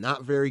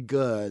 not very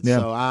good. Yeah.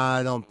 So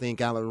I don't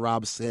think Allen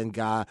Robinson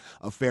got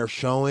a fair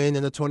showing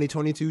in the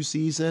 2022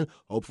 season.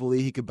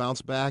 Hopefully he could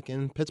bounce back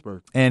in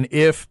Pittsburgh. And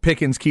if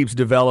Pickens keeps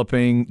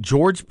developing,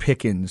 George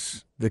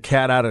Pickens, the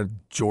cat out of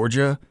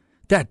Georgia,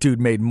 that dude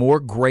made more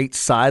great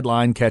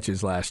sideline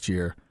catches last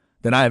year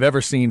than I have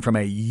ever seen from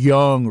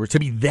to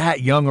be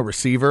that young a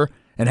receiver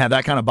and have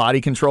that kind of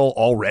body control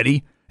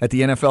already at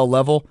the NFL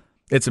level.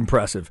 It's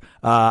impressive.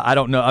 I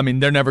don't know. I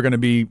mean, they're never going to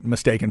be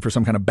mistaken for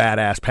some kind of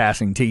badass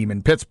passing team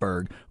in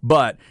Pittsburgh,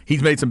 but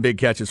he's made some big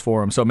catches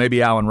for him, so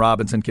maybe Allen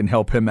Robinson can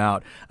help him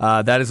out.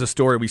 That is a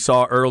story we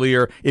saw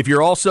earlier. If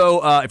you're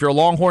a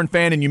Longhorn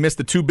fan and you missed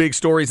the 2 big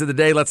stories of the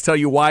day, let's tell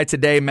you why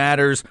today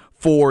matters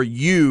for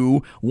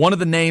you. One of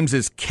the names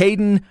is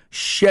Caden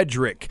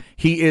Shedrick.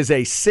 He is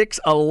a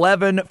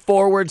 6'11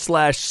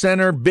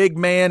 forward/center, big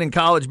man in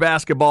college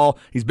basketball.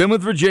 He's been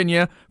with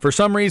Virginia. For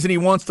some reason, he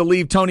wants to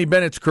leave Tony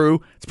Bennett's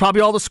crew. It's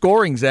probably all the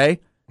scoring, Zay.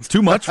 It's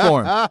too much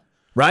for him,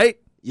 right?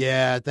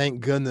 Yeah,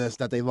 thank goodness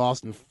that they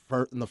lost in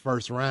the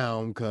first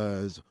round,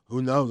 because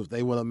who knows if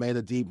they would have made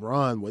a deep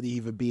run, would he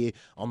even be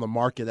on the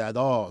market at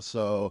all?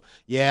 So,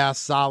 yeah,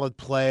 solid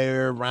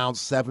player, around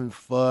 7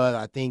 foot.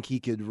 I think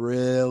he could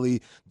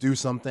really do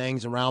some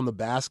things around the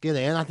basket,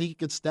 and I think he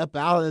could step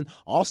out and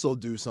also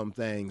do some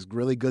things.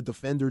 Really good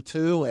defender,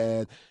 too,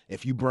 and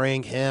if you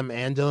bring him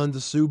and Dylan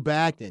Dessou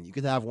back, then you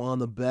could have one of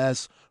the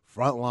best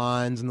front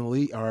lines in the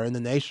league or in the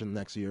nation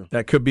next year.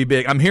 That could be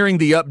big. I'm hearing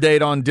the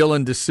update on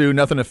Dylan Dessou.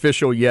 Nothing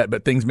official yet,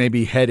 but things may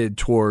be headed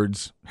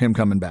towards him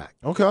coming back.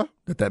 Okay.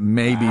 That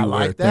may be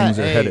where things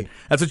are headed.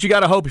 That's what you got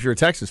to hope if you're a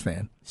Texas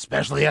fan.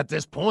 Especially at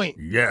this point.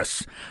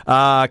 Yes.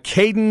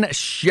 Caden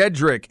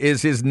Shedrick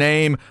is his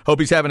name. Hope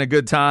he's having a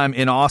good time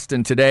in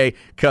Austin today.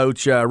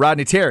 Coach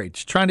Rodney Terry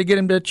just trying to get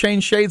him to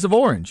change shades of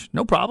orange.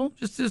 No problem.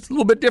 Just a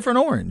little bit different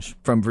orange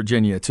from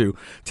Virginia to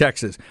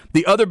Texas.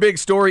 The other big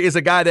story is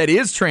a guy that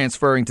is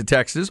transferring to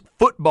Texas,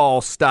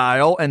 football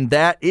style, and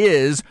that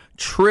is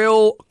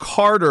Trill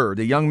Carter,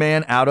 the young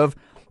man out of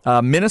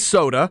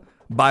Minnesota.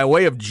 By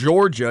way of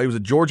Georgia. He was a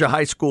Georgia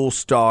high school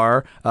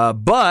star,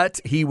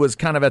 but he was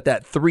kind of at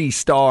that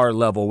 3-star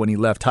level when he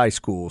left high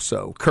school.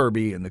 So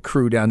Kirby and the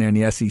crew down there in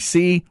the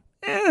SEC,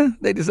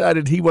 they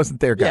decided he wasn't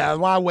their guy. Yeah,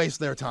 why waste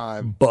their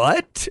time?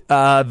 But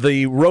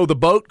the Row the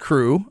Boat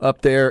crew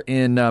up there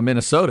in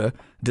Minnesota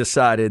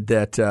decided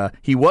that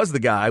he was the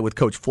guy with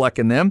Coach Fleck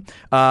and them.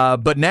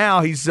 But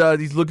now he's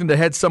looking to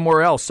head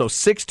somewhere else. So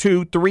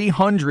 6'2",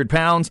 300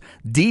 pounds,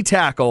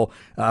 D-tackle,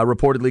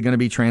 reportedly going to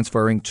be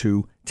transferring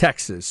to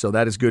Texas. So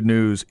that is good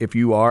news if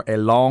you are a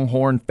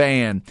Longhorn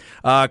fan.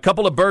 A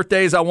couple of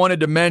birthdays I wanted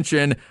to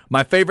mention.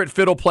 My favorite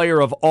fiddle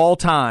player of all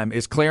time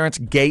is Clarence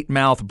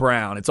Gatemouth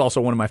Brown. It's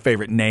also one of my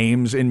favorite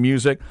names in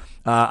music.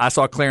 I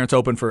saw Clarence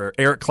open for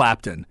Eric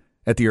Clapton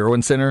at the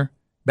Irwin Center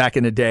back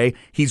in the day.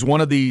 He's one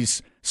of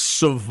these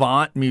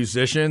savant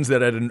musicians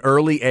that at an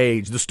early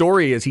age, the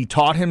story is he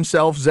taught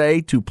himself,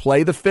 Zay, to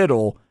play the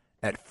fiddle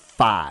at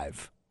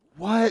 5.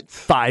 What?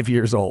 5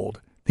 years old.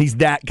 He's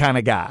that kind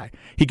of guy.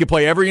 He could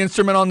play every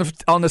instrument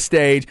on the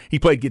stage. He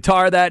played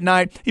guitar that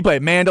night. He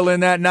played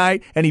mandolin that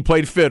night, and he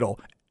played fiddle.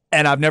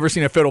 And I've never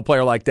seen a fiddle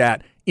player like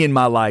that in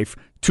my life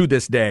to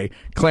this day.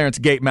 Clarence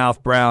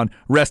Gatemouth Brown,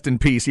 rest in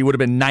peace. He would have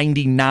been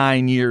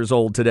 99 years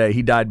old today.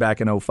 He died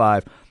back in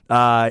 2005.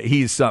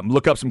 He's something.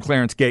 Look up some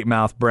Clarence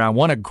Gatemouth Brown.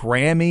 Won a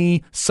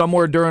Grammy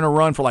somewhere during a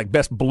run for like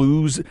best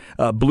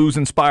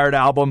blues-inspired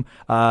album.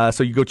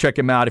 So you go check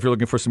him out if you're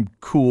looking for some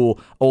cool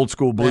old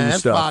school blues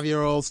stuff.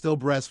 5-year-old still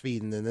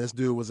breastfeeding, and this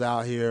dude was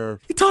out here.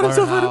 He taught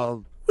himself how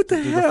to. What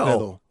the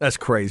hell? That's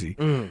crazy.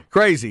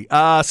 Crazy.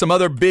 Some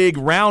other big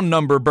round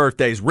number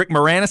birthdays. Rick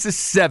Moranis is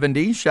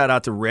 70. Shout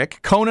out to Rick.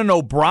 Conan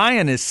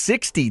O'Brien is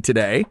 60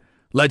 today.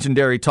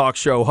 Legendary talk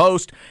show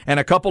host, and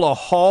a couple of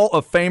Hall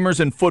of Famers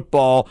in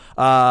football.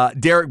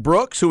 Derek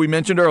Brooks, who we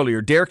mentioned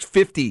earlier. Derek's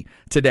 50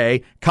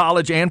 today.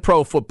 College and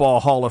pro football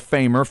Hall of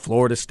Famer.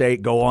 Florida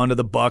State go on to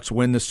the Bucs,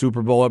 win the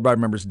Super Bowl. Everybody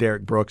remembers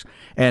Derek Brooks.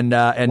 And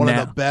one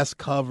now, of the best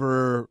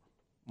cover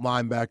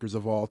linebackers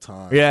of all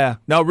time. Yeah.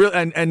 No,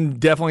 really, and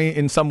definitely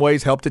in some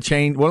ways helped to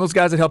change. One of those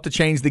guys that helped to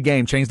change the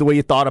game, change the way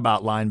you thought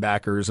about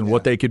linebackers and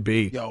what they could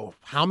be. Yo,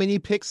 how many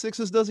pick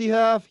sixes does he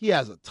have? He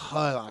has a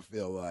ton, I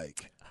feel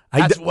like.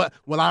 That's what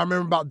I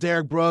remember about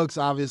Derek Brooks.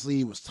 Obviously,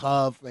 he was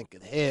tough and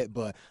could hit,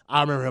 but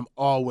I remember him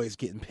always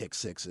getting pick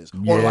sixes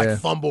or like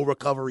fumble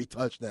recovery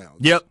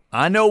touchdowns. Yep.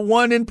 I know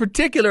one in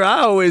particular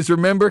I always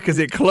remember because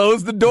it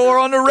closed the door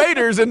on the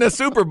Raiders in the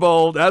Super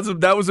Bowl.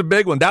 That was a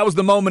big one. That was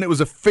the moment it was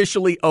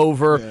officially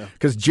over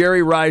because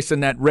Jerry Rice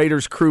and that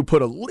Raiders crew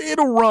put a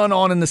little run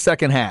on in the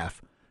second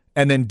half,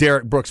 and then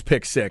Derek Brooks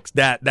pick six.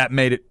 That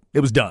made it.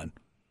 It was done.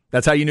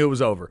 That's how you knew it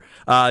was over.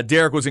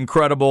 Derek was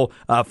incredible.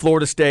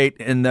 Florida State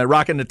and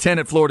rocking the 10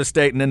 at Florida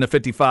State and then the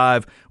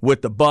 55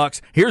 with the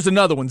Bucks. Here's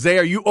another one. Zay,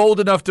 are you old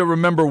enough to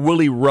remember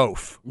Willie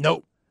Roaf?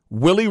 Nope.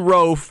 Willie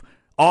Roaf,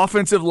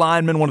 offensive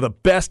lineman, one of the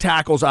best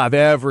tackles I've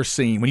ever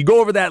seen. When you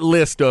go over that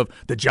list of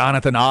the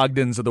Jonathan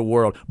Ogdens of the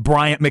world,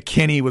 Bryant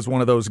McKinney was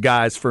one of those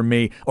guys for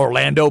me.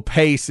 Orlando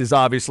Pace is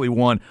obviously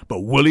one,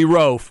 but Willie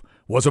Roaf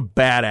was a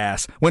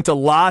badass. Went to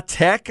La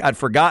Tech. I'd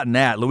forgotten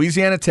that.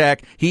 Louisiana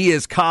Tech. He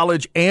is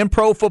college and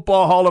pro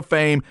football Hall of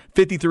Fame,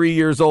 53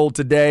 years old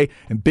today.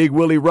 And Big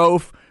Willie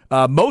Roaf,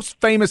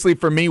 most famously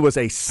for me, was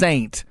a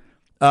Saint.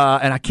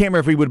 And I can't remember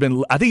if he would have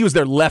been, I think he was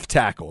their left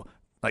tackle.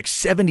 Like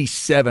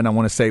 77, I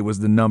want to say, was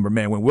the number.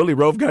 Man, when Willie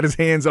Roaf got his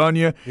hands on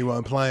you, he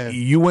wasn't playing.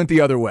 You went the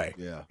other way.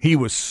 Yeah. He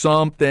was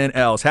something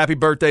else. Happy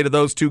birthday to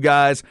those two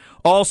guys.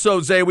 Also,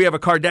 Zay, we have a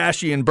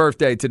Kardashian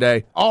birthday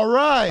today. All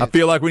right. I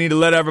feel like we need to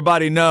let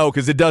everybody know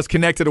because it does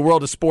connect to the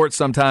world of sports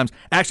sometimes.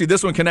 Actually,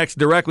 this one connects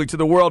directly to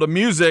the world of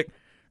music.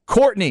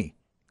 Courtney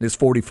is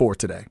 44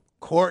 today.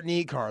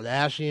 Kourtney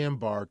Kardashian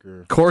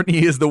Barker.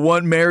 Courtney is the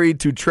one married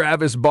to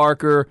Travis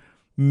Barker.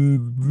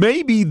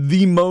 Maybe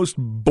the most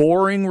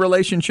boring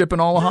relationship in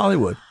all of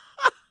Hollywood.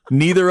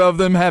 Neither of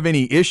them have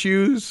any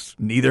issues.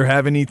 Neither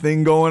have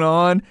anything going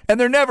on. And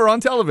they're never on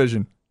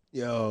television.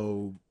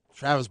 Yo,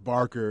 Travis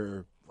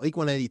Barker, Blake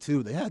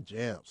 182, they had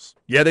jams.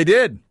 Yeah, they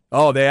did.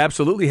 Oh, they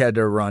absolutely had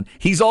their run.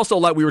 He's also,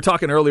 like we were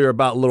talking earlier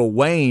about Lil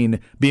Wayne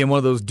being one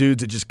of those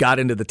dudes that just got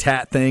into the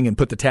tat thing and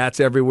put the tats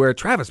everywhere.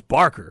 Travis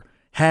Barker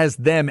has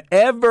them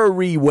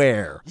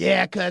everywhere.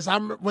 Yeah, because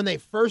when they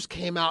first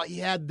came out, he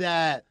had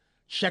that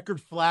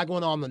checkered flag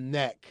one on the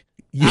neck.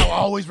 Yeah. I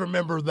always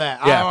remember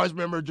that. Yeah. I always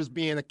remember just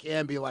being a kid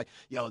and being like,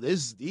 yo,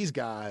 these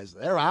guys,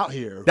 they're out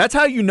here. That's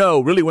how you know,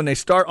 really, when they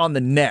start on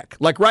the neck.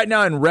 Like right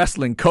now in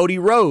wrestling, Cody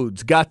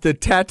Rhodes got the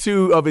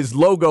tattoo of his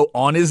logo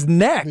on his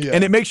neck. Yeah.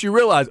 And it makes you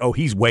realize, oh,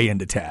 he's way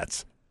into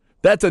tats.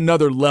 That's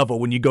another level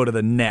when you go to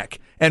the neck.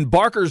 And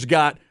Barker's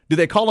got, do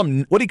they call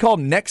them, what do you call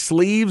them, neck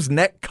sleeves,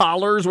 neck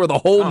collars, where the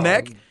whole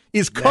neck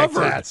is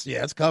covered? Tats.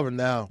 Yeah, it's covered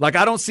now. Like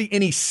I don't see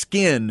any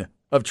skin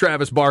of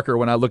Travis Barker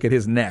when I look at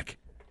his neck.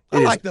 I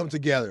like them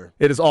together.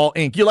 It is all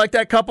ink. You like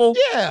that couple?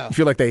 Yeah. You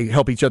feel like they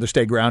help each other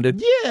stay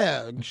grounded?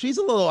 Yeah. She's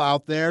a little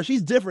out there.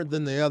 She's different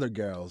than the other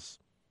girls.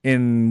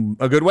 In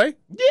a good way?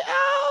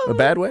 Yeah. A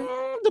bad way?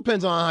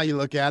 Depends on how you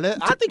look at it.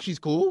 I think she's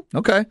cool.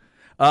 Okay.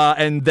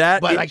 And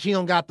that, but like she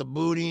don't got the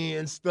booty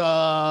and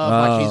stuff.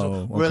 Like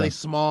she's really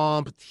small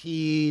and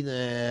petite,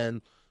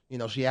 and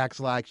she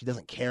acts like she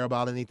doesn't care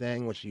about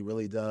anything, which she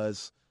really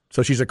does.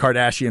 So she's a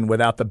Kardashian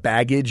without the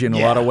baggage in a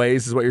lot of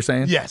ways, is what you're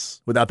saying?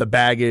 Yes. Without the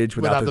baggage,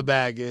 without the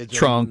baggage,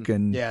 trunk,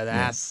 and the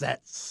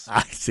assets.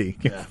 I see.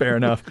 Yeah. Fair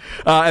enough.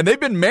 And they've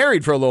been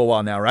married for a little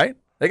while now, right?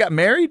 They got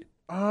married?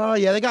 Oh,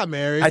 yeah, they got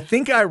married. I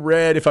think I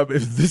read if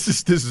this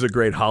is a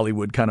great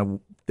Hollywood kind of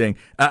thing.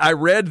 I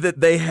read that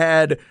they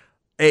had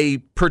a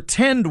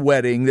pretend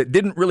wedding that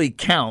didn't really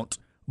count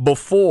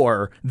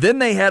before. Then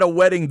they had a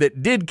wedding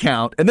that did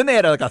count, and then they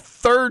had like a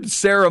third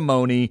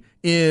ceremony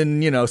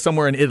in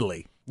somewhere in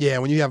Italy. Yeah,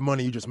 when you have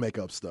money, you just make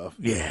up stuff.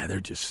 Yeah,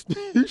 they're just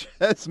you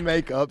just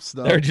make up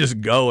stuff. They're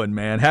just going,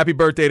 man. Happy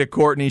birthday to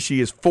Courtney.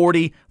 She is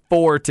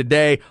 44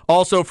 today.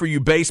 Also, for you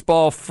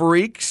baseball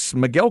freaks,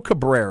 Miguel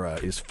Cabrera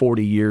is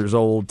 40 years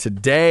old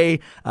today.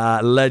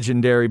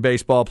 Legendary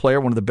baseball player,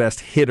 one of the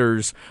best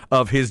hitters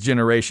of his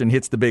generation.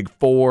 Hits the big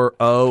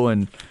 4-0,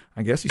 and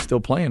I guess he's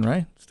still playing,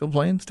 right? Still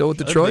playing? Still with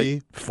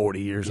Detroit?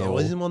 40 years old.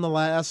 Wasn't he one of the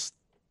last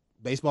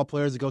baseball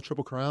players to go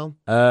Triple Crown?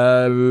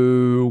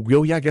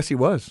 Yeah, I guess he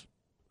was.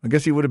 I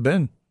guess he would have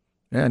been.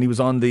 Yeah, and he was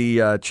on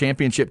the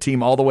championship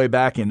team all the way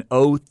back in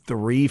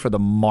 2003 for the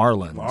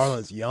Marlins.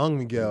 Marlins, young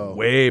Miguel.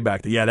 Way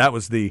back there. Yeah, that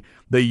was the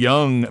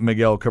young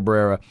Miguel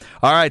Cabrera.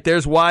 All right,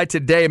 there's why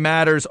today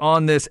matters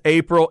on this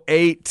April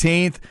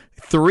 18th.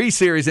 3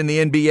 series in the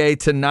NBA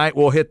tonight.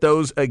 We'll hit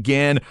those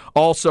again.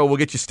 Also, we'll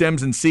get you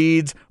stems and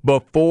seeds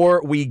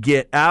before we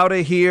get out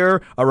of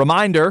here. A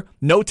reminder,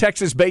 no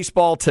Texas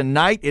baseball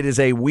tonight. It is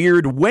a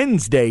weird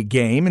Wednesday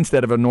game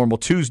instead of a normal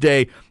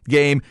Tuesday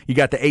game. You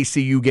got the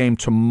ACU game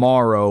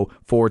tomorrow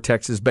for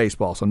Texas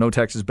baseball. So no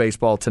Texas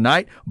baseball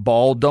tonight.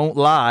 Ball Don't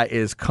Lie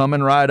is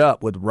coming right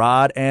up with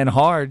Rod and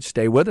Hard.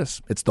 Stay with us.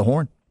 It's The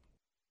Horn.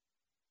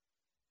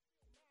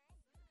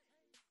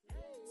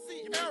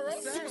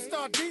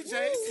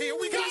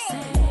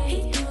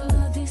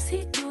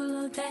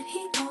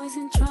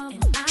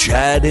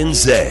 Chad and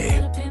Zay.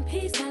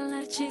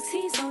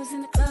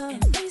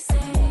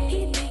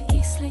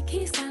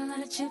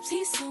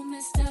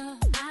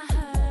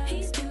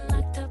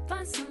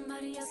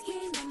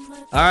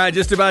 All right,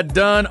 just about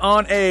done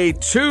on a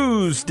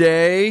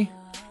Tuesday.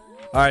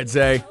 All right,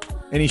 Zay,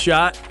 any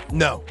shot?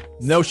 No.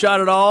 No shot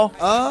at all?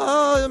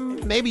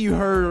 Maybe you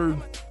heard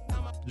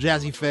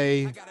Jazzy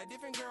Faye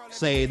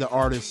say the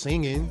artist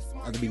singing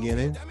at the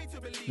beginning.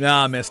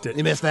 Nah, I missed it.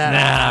 You missed that?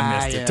 Nah,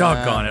 I missed it.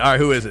 Doggone it. All right,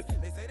 who is it?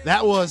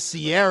 That was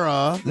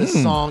Sierra. This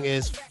song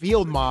is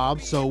Field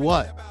Mob, So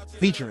What?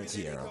 Featuring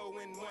Sierra.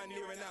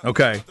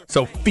 Okay,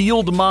 so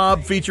Field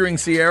Mob featuring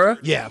Sierra?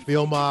 Yeah,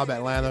 Field Mob,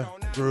 Atlanta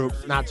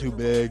group, not too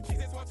big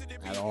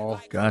at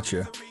all.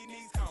 Gotcha.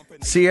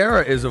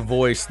 Sierra is a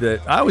voice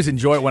that I always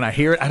enjoy it when I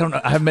hear it. I don't know.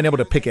 I haven't been able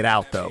to pick it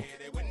out, though.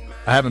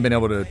 I haven't been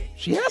able to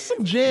She has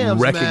some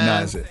jams,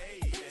 recognize man. it.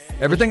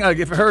 Everything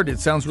I've heard, it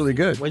sounds really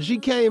good. When she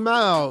came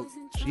out,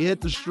 she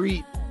hit the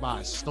street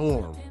by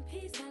storm.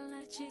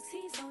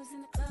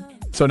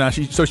 So now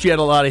she had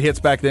a lot of hits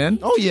back then?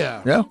 Oh,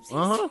 yeah. Yeah?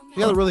 Uh-huh.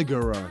 She had a really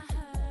good run.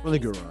 Really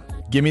good run.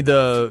 Give me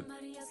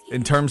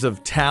in terms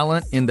of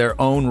talent in their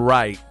own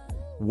right,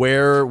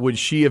 where would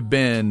she have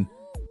been,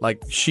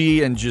 like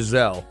she and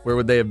Giselle, where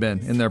would they have been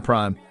in their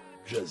prime?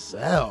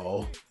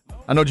 Giselle?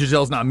 I know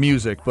Giselle's not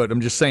music, but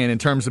I'm just saying in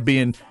terms of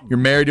you're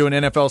married to an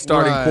NFL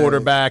starting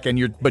quarterback,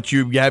 but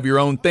you have your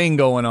own thing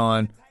going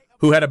on.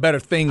 Who had a better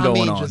thing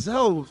going on?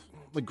 Giselle,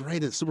 the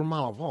greatest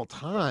supermodel of all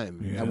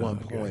time at one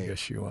point. I guess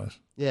she was.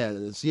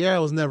 Yeah,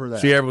 Sierra was never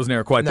that. Sierra was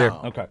never quite there.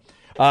 No. Okay.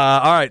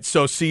 All right,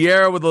 so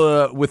Sierra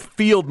with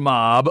Field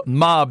Mob,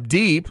 Mobb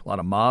Deep, a lot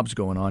of mobs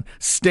going on,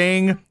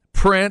 Sting,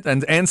 Prince,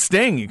 and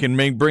Sting. You can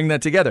bring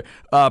that together.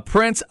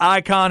 Prince,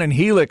 Icon, and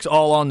Helix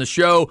all on the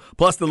show,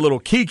 plus the little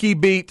Kiki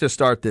beat to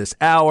start this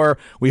hour.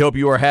 We hope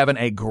you are having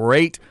a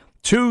great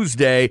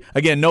Tuesday.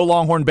 Again, no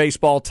Longhorn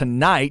baseball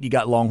tonight. You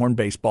got Longhorn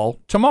baseball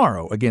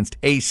tomorrow against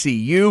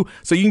ACU.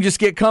 So you can just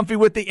get comfy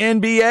with the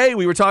NBA.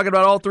 We were talking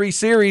about all three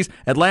series,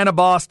 Atlanta,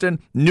 Boston,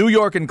 New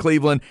York and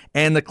Cleveland,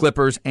 and the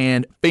Clippers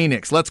and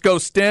Phoenix. Let's go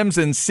stems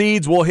and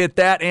seeds. We'll hit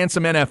that and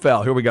some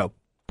NFL. Here we go.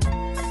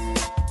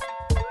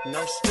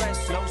 No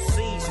stress, no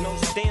seeds, no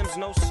stems,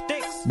 no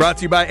sticks. Brought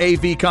to you by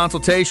AV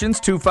Consultations,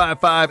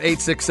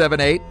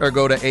 255-8678, or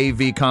go to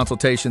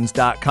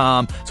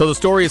avconsultations.com. So the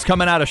story is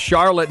coming out of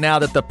Charlotte now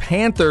that the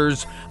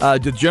Panthers,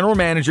 the general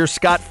manager,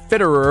 Scott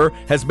Fitterer,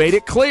 has made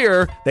it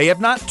clear they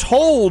have not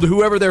told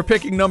whoever they're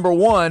picking number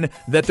one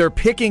that they're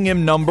picking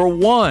him number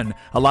one.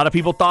 A lot of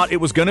people thought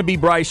it was going to be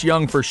Bryce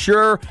Young for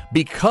sure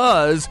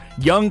because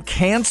Young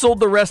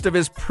canceled the rest of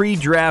his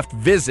pre-draft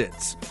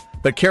visits.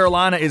 But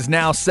Carolina is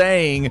now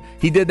saying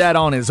he did that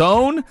on his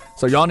own,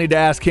 so y'all need to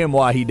ask him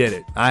why he did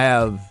it.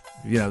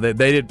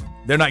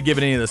 They're not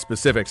giving any of the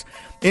specifics.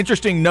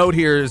 Interesting note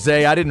here,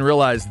 Zay, I didn't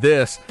realize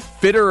this.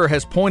 Fitterer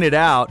has pointed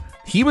out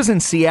he was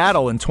in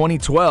Seattle in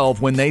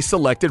 2012 when they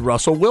selected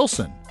Russell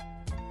Wilson.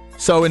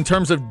 So in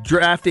terms of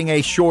drafting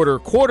a shorter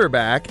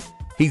quarterback,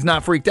 he's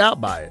not freaked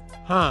out by it.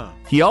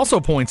 He also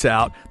points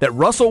out that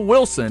Russell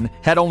Wilson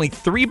had only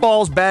 3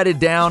 balls batted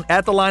down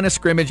at the line of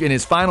scrimmage in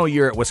his final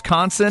year at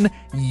Wisconsin.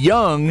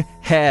 Young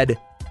had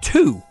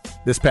 2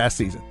 this past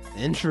season.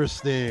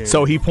 Interesting.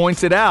 So he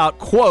points it out,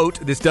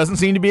 quote, this doesn't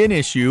seem to be an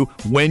issue.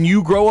 When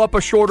you grow up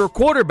a shorter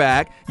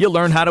quarterback, you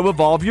learn how to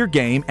evolve your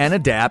game and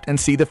adapt and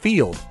see the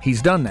field.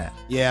 He's done that.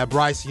 Yeah,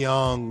 Bryce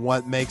Young,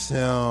 what makes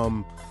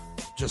him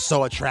just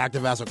so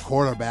attractive as a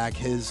quarterback,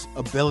 his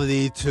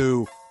ability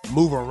to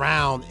move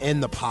around in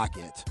the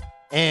pocket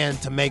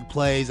and to make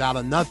plays out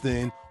of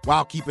nothing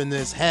while keeping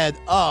his head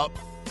up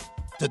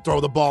to throw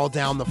the ball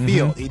down the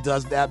field. He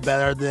does that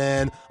better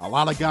than a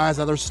lot of guys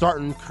that are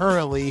starting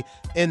currently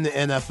in the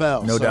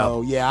NFL. No doubt.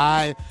 So,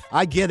 yeah,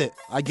 I get it.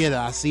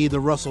 I see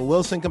the Russell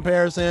Wilson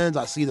comparisons.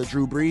 I see the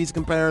Drew Brees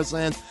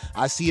comparisons.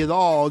 I see it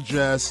all,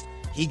 just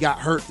he got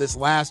hurt this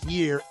last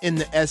year in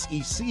the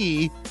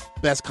SEC,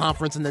 best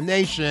conference in the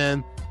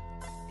nation.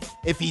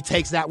 If he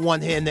takes that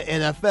one hit in the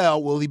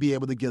NFL, will he be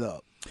able to get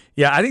up?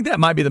 Yeah, I think that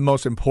might be the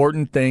most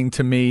important thing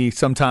to me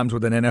sometimes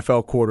with an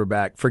NFL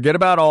quarterback. Forget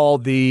about all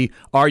the,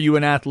 are you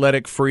an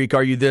athletic freak?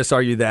 Are you this?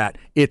 Are you that?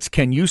 It's,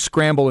 can you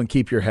scramble and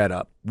keep your head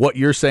up? What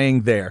you're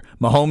saying there.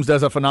 Mahomes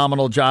does a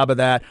phenomenal job of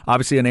that.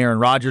 Obviously, and Aaron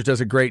Rodgers does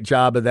a great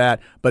job of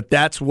that. But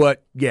that's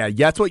what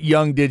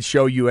Young did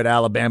show you at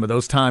Alabama,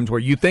 those times where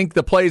you think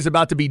the play is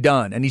about to be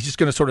done and he's just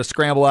going to sort of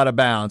scramble out of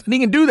bounds. And he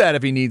can do that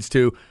if he needs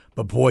to.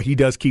 But, boy, he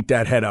does keep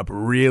that head up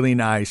really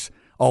nice,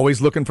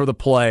 always looking for the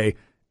play,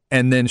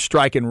 and then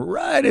striking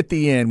right at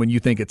the end when you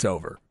think it's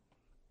over.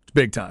 It's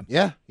big time.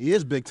 Yeah, he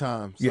is big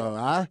time. So,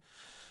 I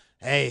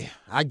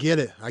get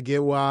it. I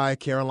get why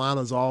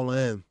Carolina's all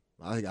in.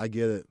 I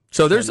get it.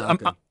 So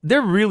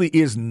there really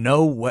is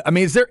no way. I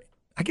mean,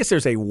 I guess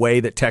there's a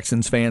way that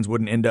Texans fans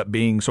wouldn't end up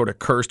being sort of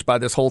cursed by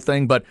this whole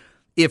thing, but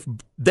if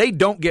they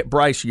don't get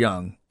Bryce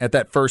Young at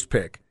that first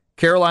pick,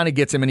 Carolina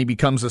gets him and he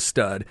becomes a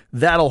stud,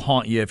 that'll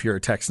haunt you if you're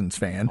a Texans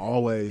fan.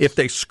 Always. If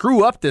they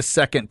screw up this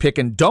second pick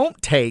and don't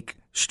take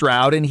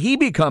Stroud and he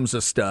becomes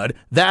a stud,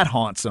 that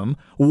haunts them.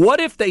 What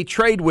if they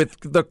trade with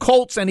the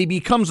Colts and he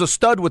becomes a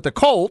stud with the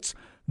Colts?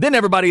 Then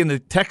everybody in the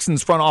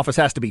Texans front office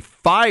has to be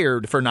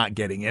fired for not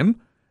getting him,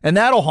 and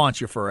that'll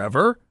haunt you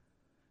forever.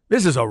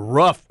 This is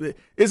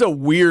a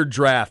weird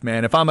draft,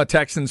 man. If I'm a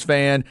Texans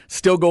fan,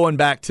 still going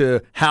back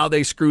to how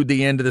they screwed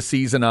the end of the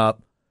season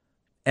up,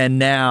 and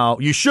now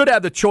you should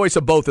have the choice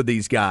of both of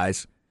these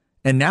guys,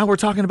 and now we're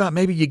talking about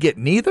maybe you get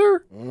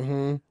neither?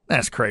 Mm-hmm.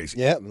 That's crazy.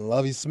 Yep, and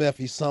Lovie Smith,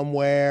 he's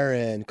somewhere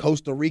in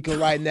Costa Rica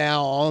right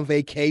now on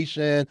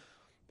vacation,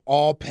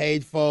 all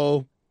paid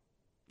for,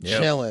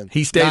 chilling.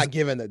 He stays, not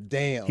giving a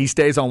damn. He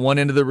stays on one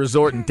end of the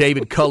resort, and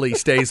David Culley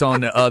stays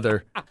on the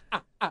other.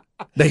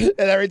 And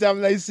every time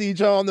they see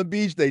each other on the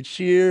beach, they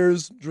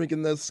cheers,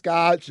 drinking the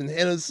scotch and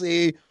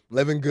Hennessy,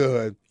 living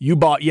good. You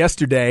bought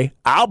yesterday,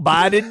 I'll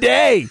buy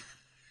today.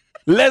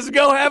 Let's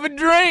go have a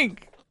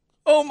drink.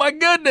 Oh, my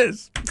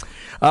goodness.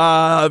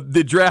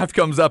 The draft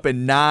comes up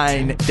in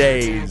 9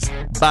 days,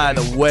 by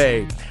the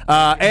way.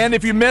 And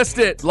if you missed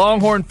it,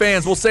 Longhorn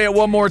fans, we'll say it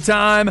one more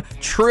time.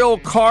 Trill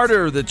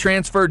Carter, the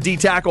transfer D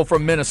tackle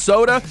from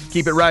Minnesota.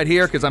 Keep it right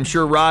here because I'm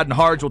sure Rod and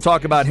Harge will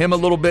talk about him a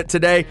little bit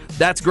today.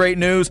 That's great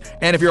news.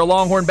 And if you're a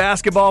Longhorn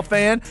basketball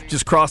fan,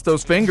 just cross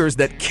those fingers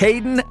that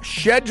Caden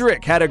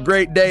Shedrick had a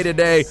great day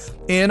today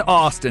in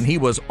Austin. He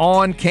was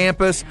on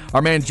campus.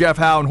 Our man Jeff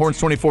Howe and Horns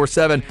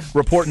 24/7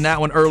 reporting that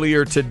one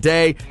earlier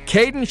today.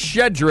 Caden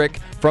Shedrick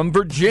from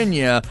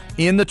Virginia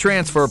in the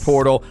transfer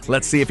portal.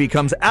 Let's see if he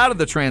comes out of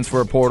the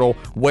transfer portal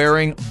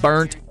wearing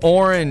burnt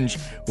orange.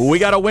 We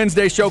got a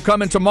Wednesday show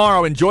coming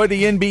tomorrow. Enjoy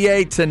the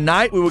NBA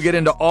tonight. We will get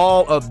into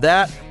all of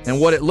that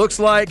and what it looks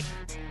like.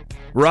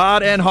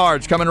 Rod and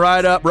Harge coming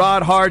right up.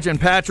 Rod, Harge, and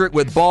Patrick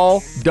with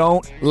Ball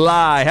Don't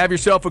Lie. Have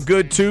yourself a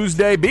good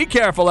Tuesday. Be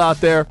careful out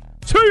there.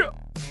 See ya.